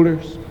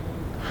shoulders,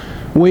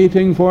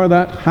 waiting for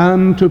that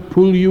hand to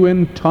pull you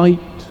in tight,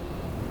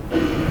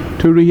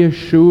 to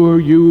reassure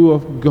you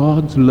of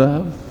God's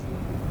love.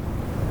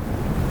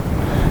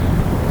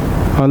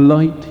 A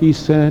light, he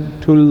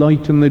said, to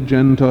lighten the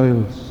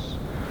Gentiles,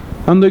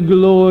 and the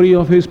glory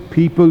of his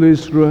people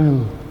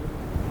Israel.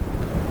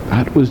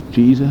 That was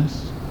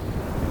Jesus.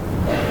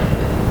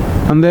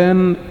 And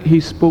then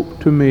he spoke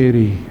to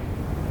Mary.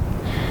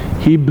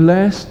 He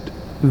blessed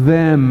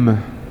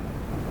them,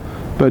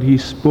 but he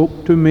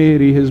spoke to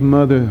Mary, his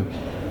mother.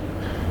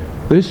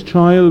 This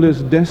child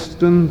is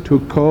destined to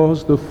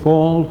cause the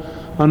fall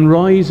and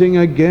rising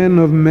again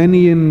of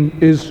many in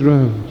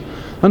Israel,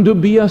 and to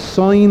be a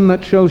sign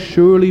that shall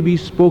surely be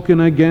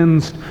spoken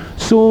against,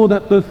 so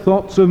that the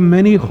thoughts of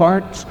many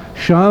hearts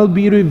shall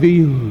be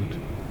revealed,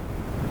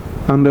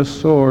 and a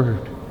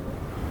sword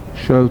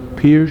shall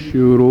pierce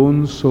your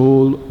own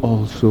soul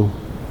also.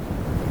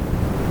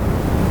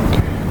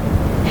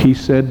 He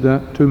said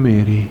that to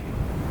Mary,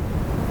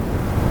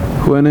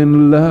 when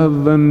in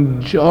love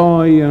and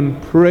joy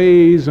and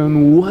praise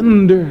and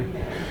wonder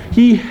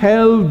he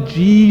held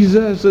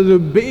Jesus as a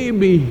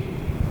baby.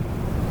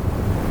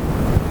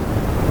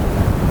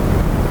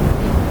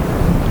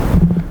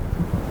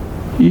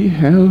 he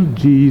held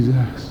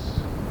Jesus,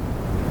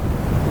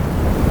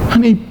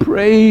 and he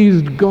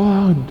praised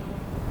God,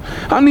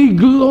 and he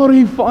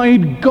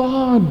glorified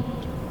God.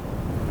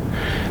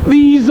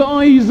 These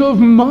eyes of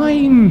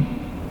mine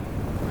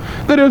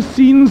that have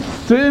seen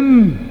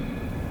sin,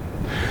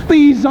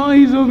 these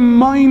eyes of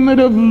mine that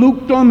have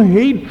looked on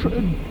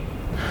hatred,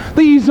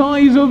 these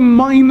eyes of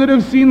mine that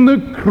have seen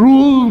the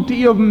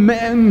cruelty of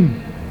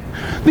men,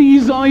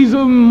 these eyes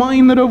of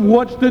mine that have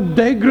watched the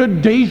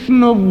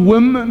degradation of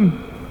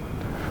women,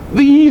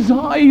 these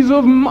eyes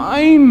of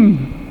mine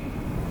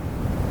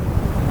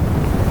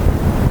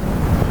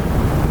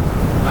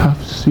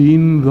have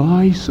seen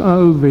thy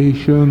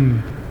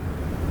salvation.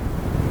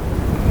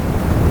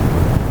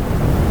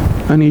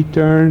 And he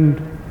turned,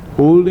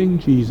 holding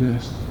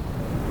Jesus,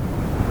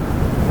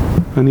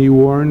 and he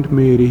warned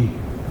Mary.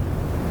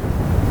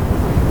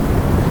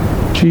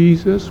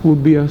 Jesus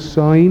would be a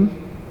sign.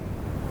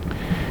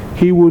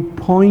 He would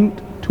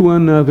point to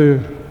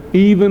another,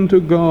 even to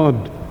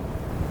God.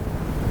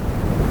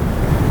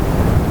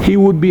 He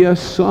would be a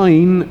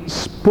sign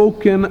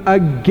spoken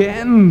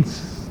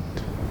against.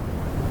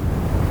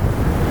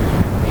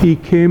 He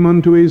came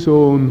unto his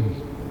own,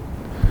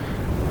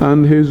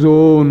 and his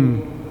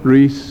own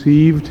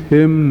received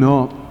him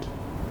not.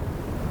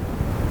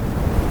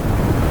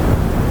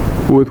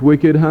 With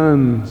wicked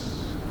hands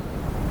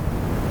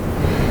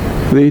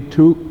they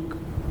took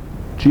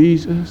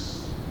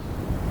Jesus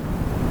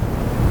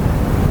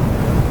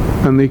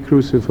and they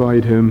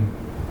crucified him.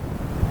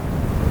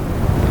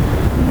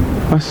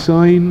 A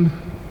sign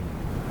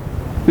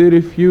they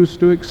refused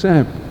to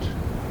accept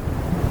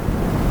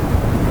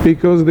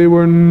because they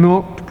were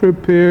not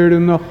prepared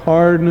in the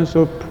hardness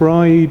of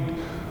pride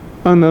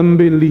and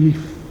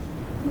unbelief.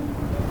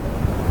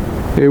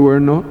 They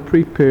were not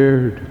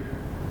prepared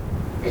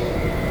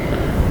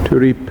to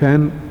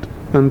repent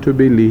and to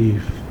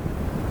believe.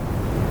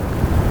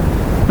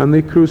 And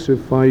they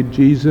crucified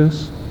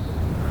Jesus,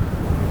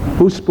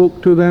 who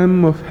spoke to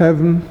them of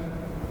heaven,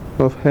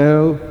 of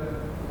hell,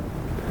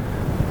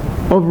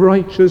 of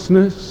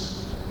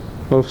righteousness,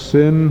 of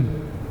sin,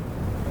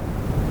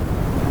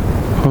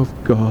 of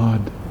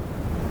God,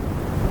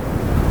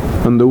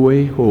 and the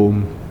way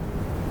home.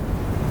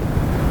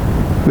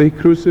 They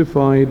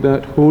crucified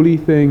that holy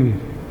thing,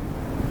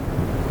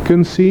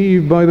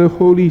 conceived by the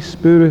Holy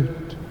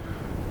Spirit,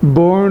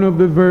 born of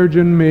the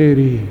Virgin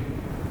Mary,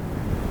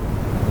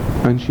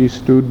 and she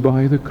stood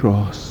by the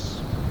cross.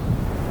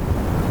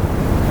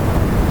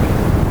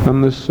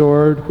 And the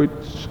sword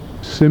which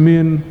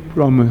Simeon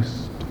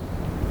promised,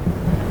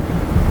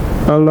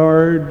 a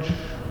large,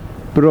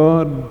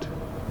 broad,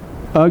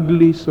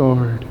 ugly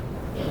sword,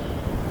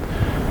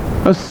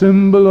 a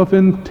symbol of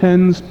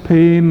intense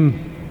pain,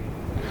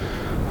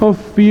 of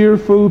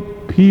fearful,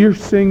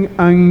 piercing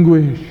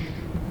anguish,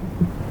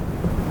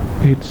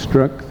 it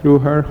struck through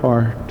her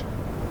heart.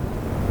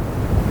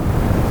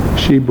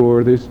 She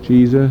bore this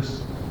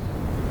Jesus.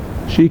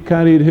 She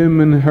carried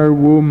him in her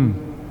womb.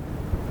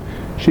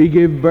 She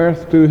gave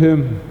birth to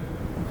him.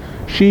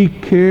 She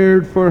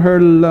cared for her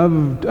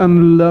loved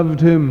and loved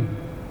him.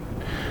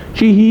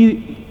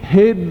 She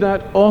hid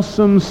that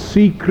awesome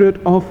secret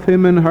of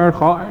him in her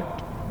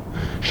heart.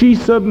 She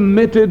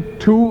submitted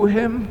to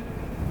him.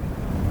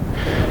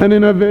 And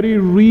in a very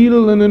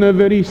real and in a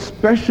very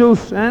special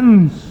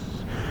sense,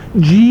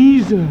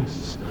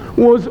 Jesus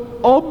was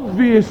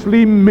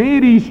obviously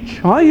Mary's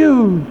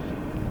child.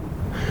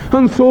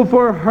 And so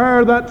for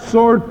her that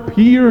sword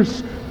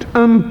pierced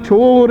and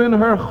tore in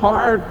her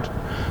heart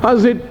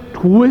as it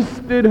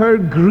twisted her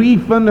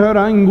grief and her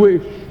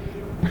anguish.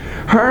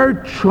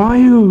 Her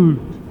child.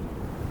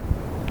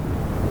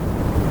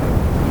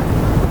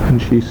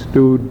 And she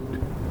stood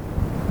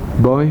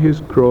by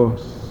his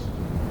cross.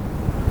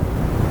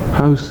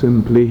 How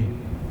simply,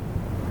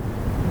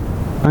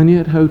 and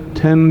yet how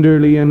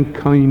tenderly and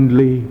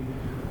kindly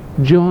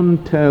John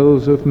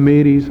tells of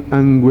Mary's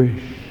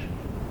anguish.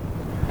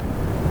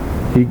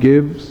 He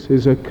gives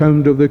his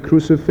account of the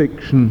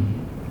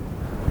crucifixion,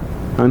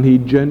 and he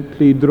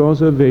gently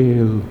draws a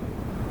veil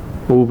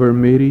over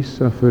Mary's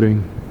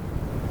suffering.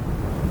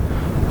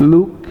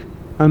 Luke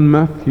and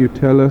Matthew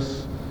tell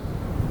us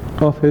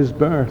of his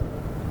birth,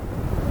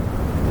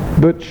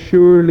 but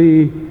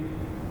surely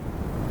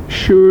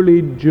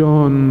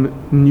John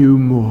knew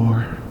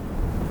more.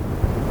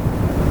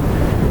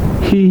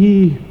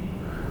 He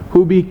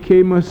who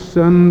became a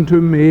son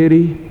to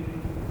Mary,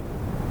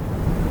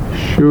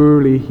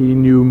 surely he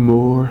knew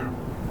more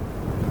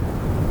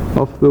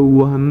of the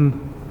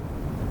one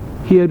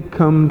he had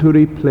come to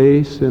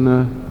replace in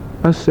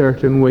a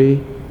certain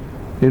way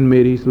in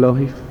Mary's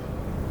life.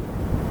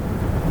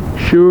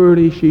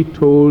 Surely she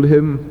told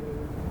him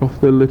of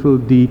the little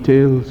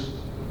details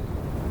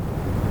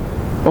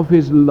of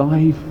his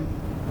life,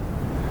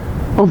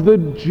 of the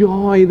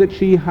joy that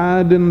she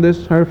had in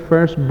this her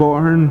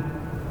firstborn,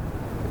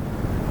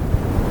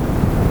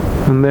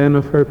 and then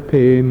of her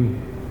pain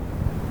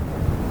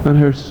and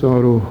her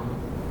sorrow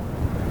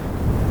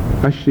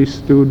as she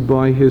stood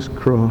by his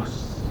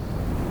cross.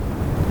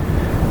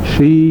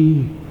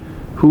 She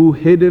who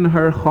hid in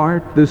her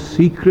heart the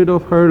secret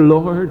of her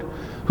Lord,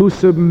 who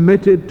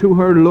submitted to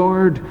her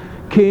Lord,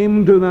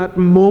 came to that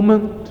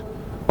moment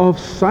of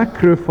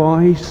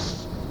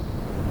sacrifice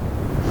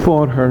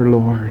for her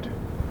Lord.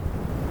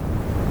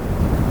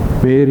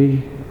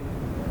 Mary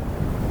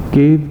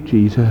gave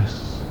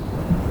Jesus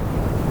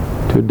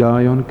to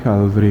die on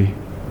Calvary.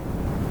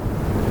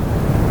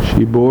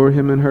 She bore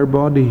him in her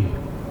body,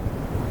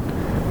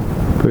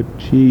 but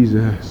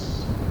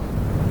Jesus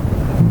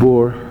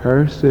bore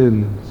her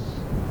sins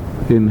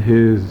in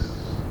his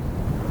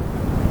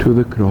to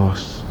the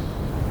cross.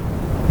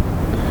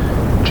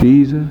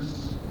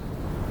 Jesus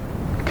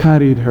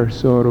carried her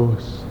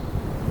sorrows.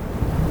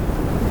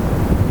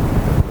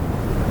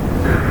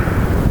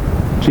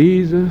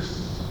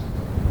 Jesus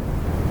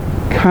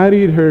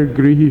carried her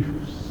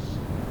griefs.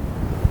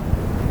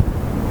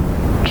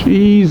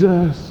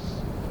 Jesus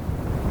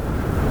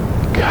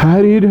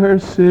carried her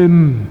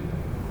sin.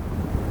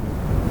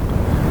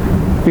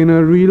 In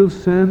a real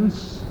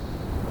sense,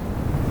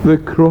 the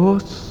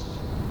cross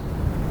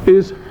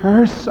is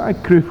her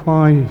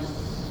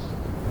sacrifice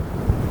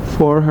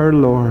for her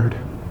Lord,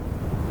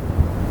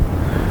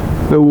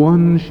 the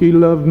one she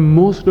loved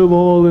most of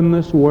all in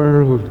this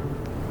world.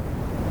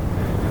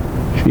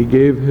 She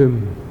gave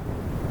him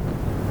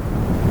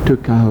to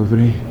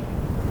Calvary,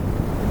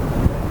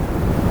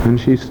 and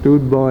she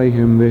stood by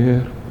him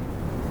there,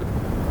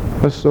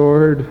 a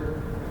sword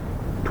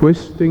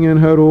twisting in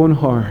her own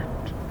heart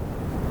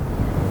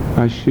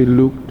as she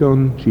looked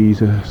on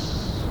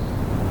Jesus,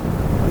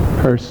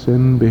 her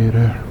sin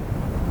bearer.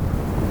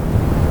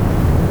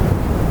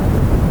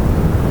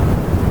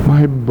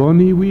 My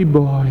bonny wee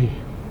boy,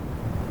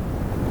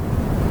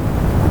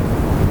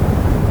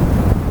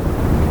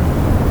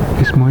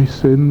 is my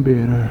sin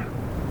bearer.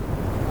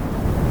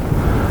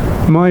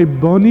 My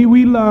bonny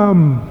wee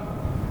lamb,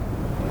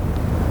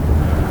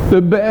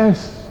 the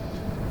best,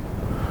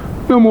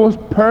 the most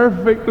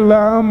perfect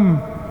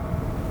lamb.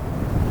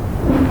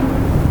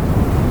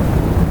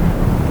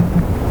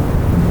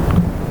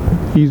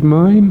 He's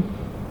mine.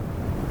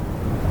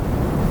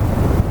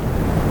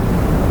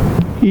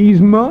 He's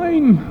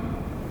mine.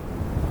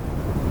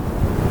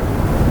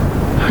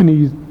 And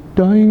he's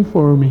dying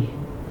for me.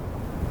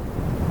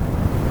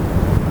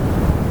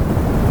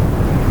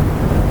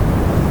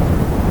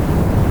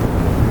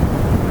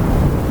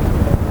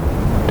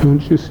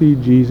 Don't you see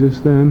Jesus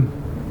then?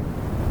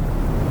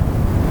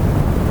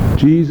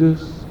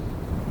 Jesus,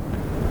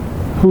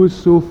 who is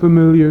so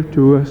familiar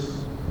to us.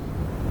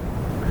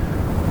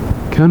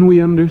 Can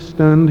we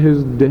understand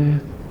his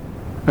death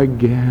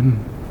again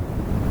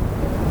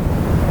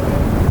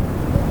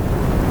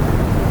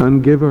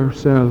and give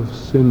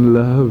ourselves in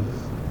love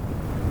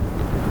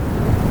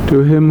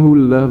to him who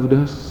loved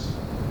us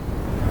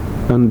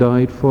and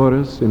died for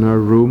us in our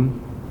room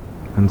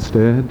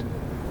instead?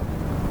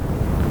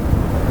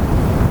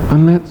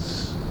 And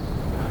let's,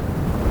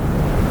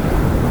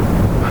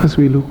 as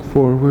we look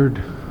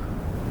forward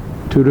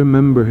to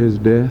remember his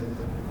death,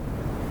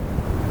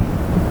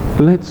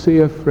 let's say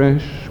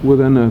afresh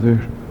with another,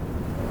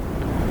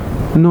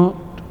 not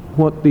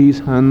what these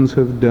hands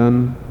have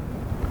done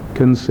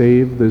can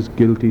save this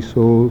guilty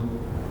soul,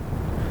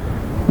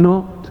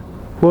 not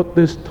what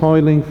this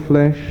toiling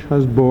flesh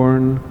has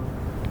borne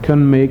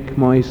can make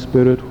my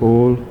spirit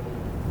whole,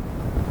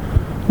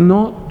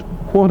 not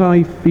what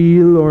I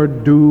feel or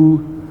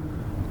do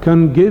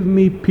can give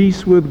me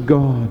peace with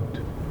God,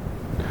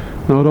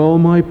 not all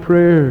my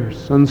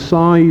prayers and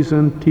sighs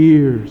and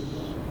tears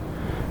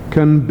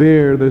can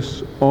bear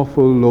this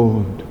awful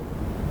load.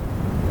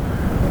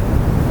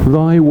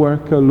 Thy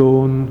work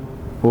alone,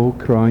 O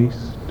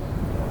Christ,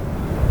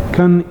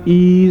 can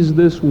ease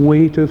this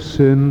weight of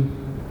sin.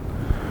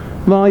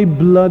 Thy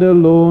blood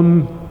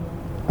alone,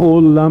 O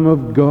Lamb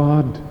of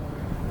God,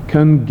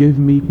 can give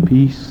me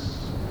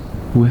peace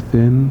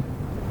within.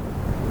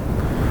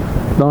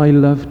 Thy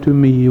love to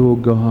me, O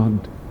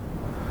God,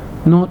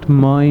 not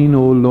mine,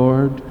 O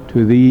Lord,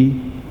 to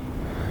thee,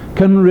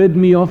 can rid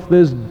me of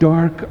this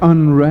dark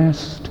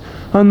unrest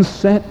and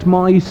set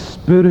my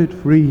spirit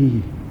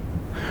free.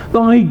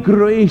 Thy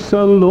grace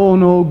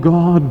alone, O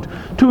God,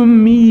 to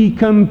me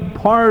can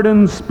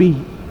pardon speak.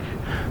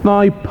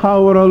 Thy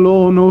power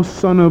alone, O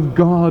Son of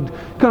God,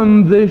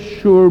 can this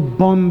sure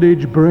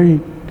bondage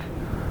break.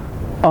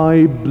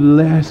 I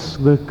bless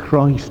the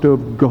Christ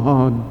of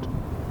God.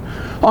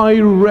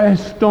 I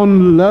rest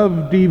on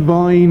love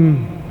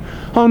divine,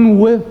 and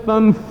with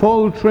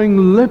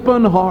unfaltering lip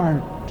and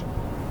heart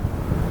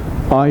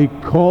I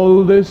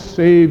call this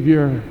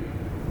Savior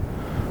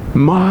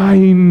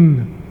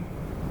mine.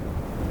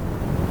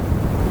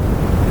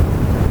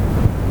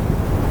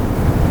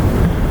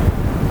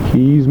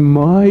 He's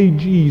my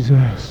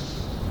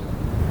Jesus.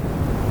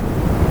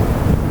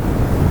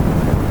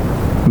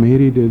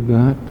 Mary did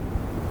that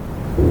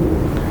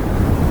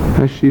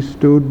as she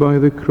stood by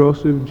the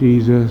cross of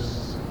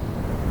Jesus.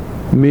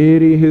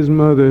 Mary, his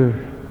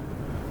mother,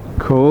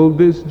 called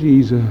this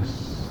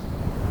Jesus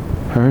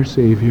her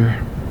Savior,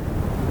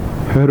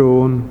 her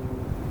own,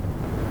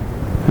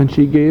 and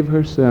she gave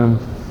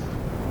herself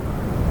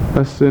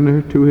a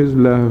sinner to his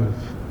love,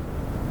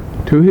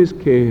 to his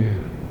care,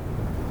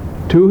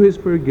 to his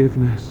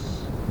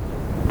forgiveness,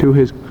 to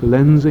his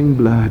cleansing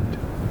blood.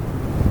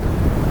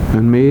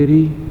 And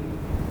Mary,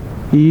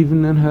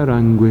 even in her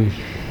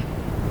anguish,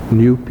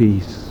 knew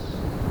peace.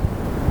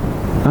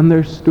 And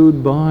there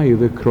stood by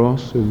the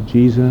cross of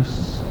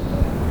Jesus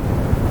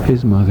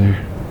his mother.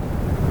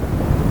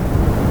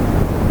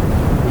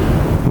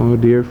 Oh,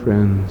 dear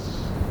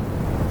friends,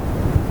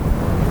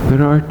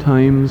 there are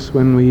times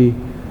when we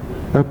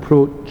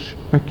approach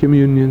a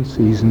communion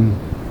season,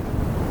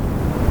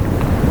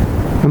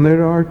 and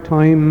there are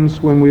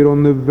times when we're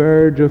on the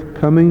verge of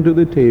coming to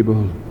the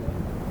table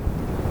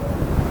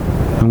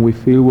and we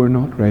feel we're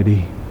not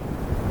ready.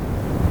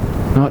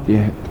 Not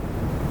yet.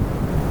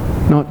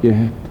 Not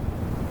yet.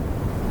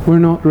 We're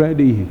not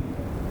ready.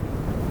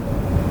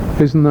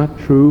 Isn't that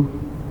true?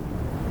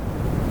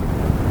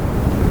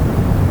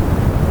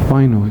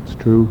 I know it's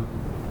true.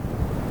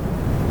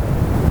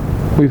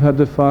 We've had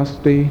the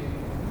fast day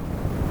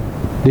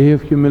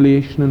of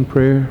humiliation and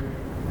prayer.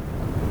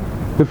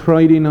 The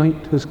Friday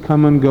night has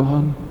come and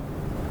gone.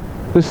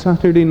 The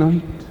Saturday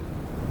night,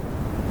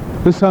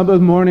 the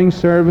Sabbath morning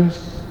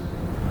service,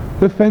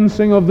 the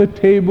fencing of the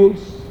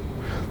tables,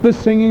 the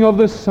singing of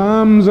the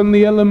psalms, and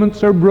the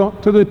elements are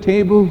brought to the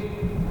table.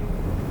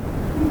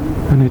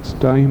 And it's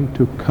time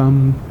to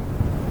come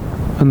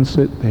and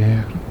sit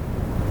there.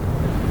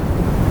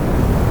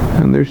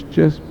 And there's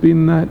just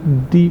been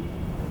that deep,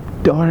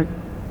 dark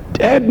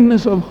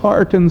deadness of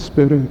heart and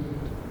spirit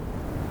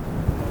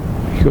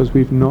because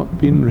we've not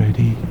been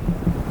ready.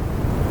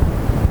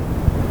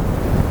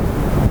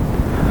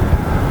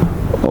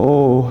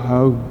 Oh,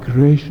 how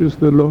gracious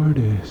the Lord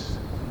is.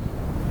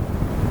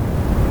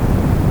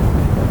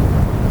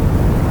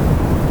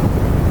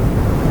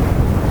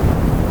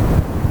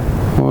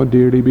 Oh,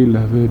 dearly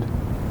beloved,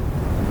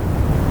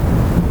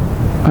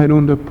 I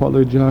don't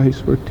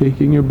apologize for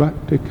taking you back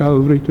to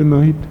Calvary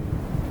tonight.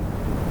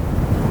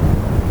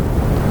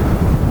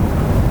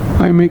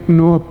 I make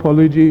no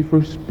apology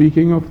for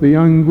speaking of the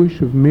anguish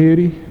of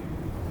Mary,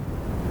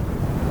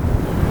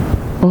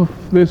 of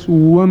this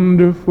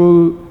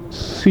wonderful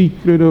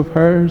secret of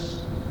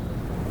hers,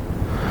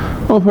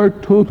 of her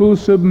total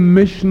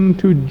submission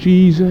to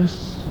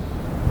Jesus,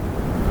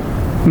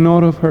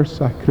 not of her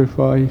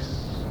sacrifice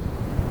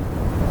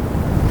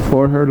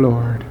for her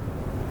Lord,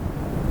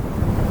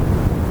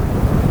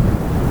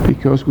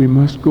 because we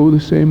must go the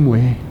same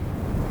way.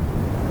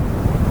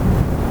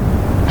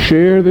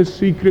 Share the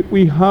secret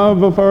we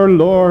have of our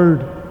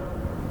Lord.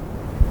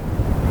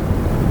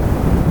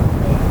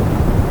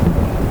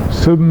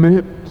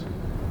 Submit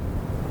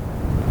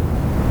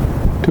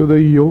to the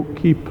yoke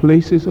He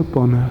places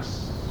upon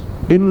us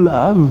in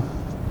love.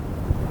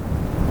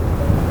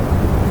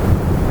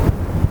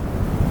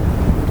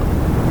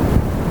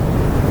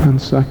 And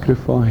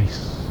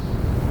sacrifice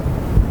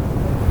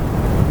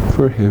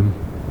for Him.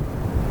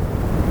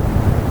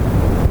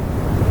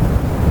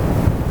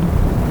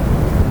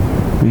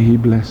 May He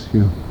bless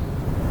you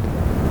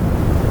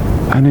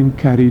and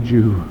encourage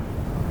you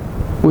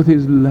with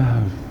His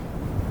love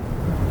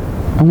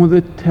and with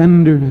the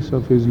tenderness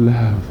of His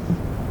love,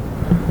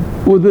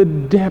 with the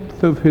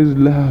depth of His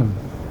love,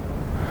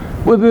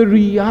 with the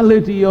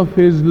reality of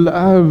His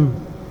love.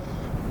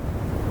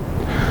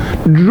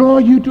 Draw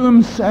you to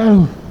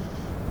Himself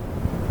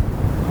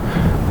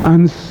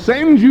and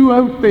send you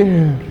out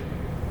there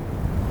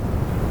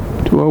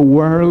to a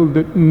world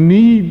that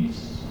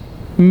needs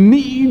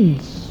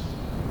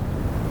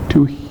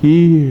to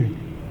hear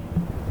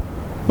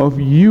of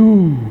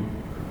you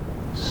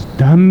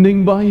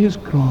standing by His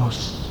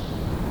cross.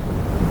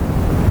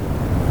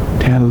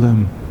 Tell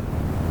them.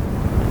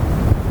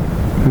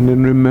 And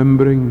in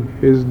remembering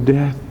His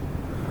death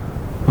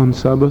on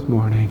Sabbath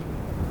morning,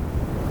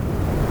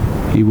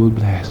 He will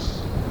bless.